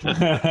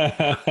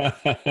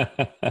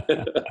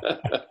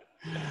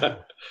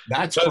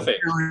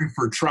Perfect. preparing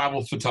for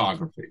travel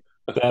photography.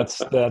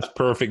 That's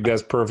perfect.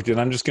 That's perfect.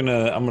 And I'm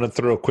gonna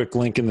throw a quick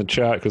link in the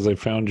chat because I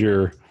found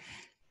your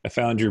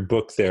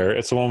book there.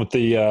 It's the one with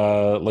the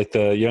like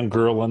the young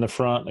girl on the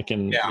front. By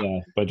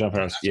John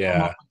Paris.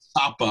 Yeah.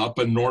 Pop up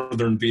in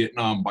northern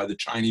Vietnam by the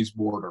Chinese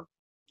border.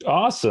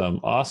 Awesome.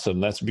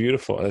 That's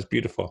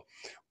beautiful.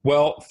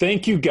 Well,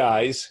 thank you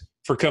guys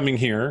for coming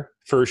here,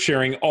 for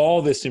sharing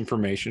all this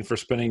information, for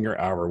spending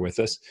your hour with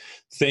us.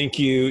 Thank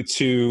you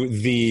to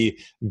the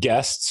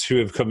guests who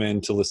have come in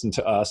to listen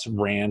to us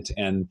rant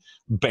and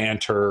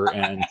banter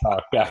and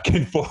talk back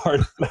and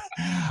forth.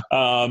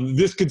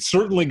 This could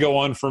certainly go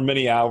on for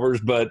many hours,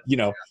 but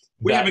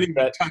we haven't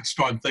even touched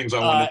on things I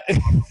wanted to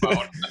talk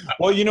about.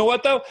 Well, you know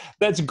what, though?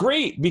 That's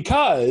great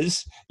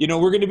because,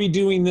 we're going to be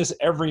doing this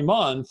every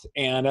month.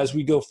 And as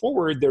we go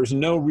forward, there's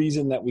no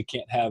reason that we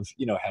can't have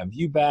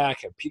you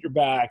back, have Peter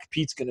back.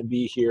 Pete's going to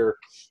be here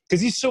because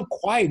he's so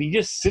quiet. He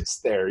just sits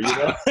there,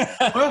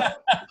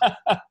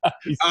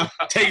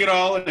 Take it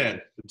all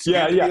in. It's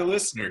good to be a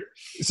listener.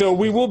 So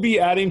we will be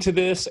adding to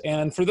this.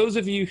 And for those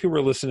of you who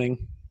are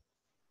listening,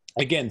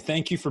 again,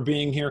 thank you for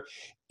being here.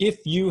 If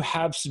you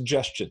have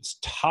suggestions,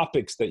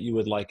 topics that you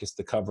would like us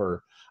to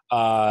cover,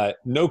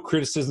 no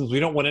criticisms. We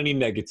don't want any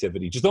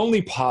negativity, just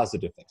only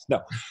positive things.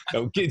 No.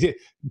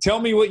 Tell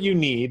me what you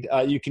need.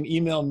 You can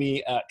email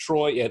me at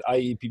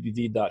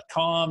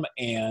troy@ieppv.com,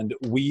 and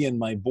we and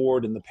my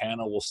board and the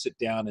panel will sit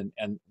down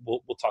and we'll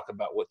talk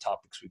about what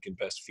topics we can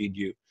best feed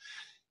you.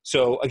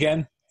 So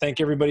again, thank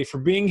everybody for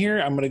being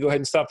here. I'm going to go ahead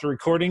and stop the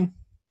recording.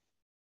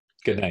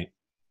 Good night.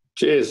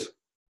 Cheers.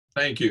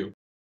 Thank you.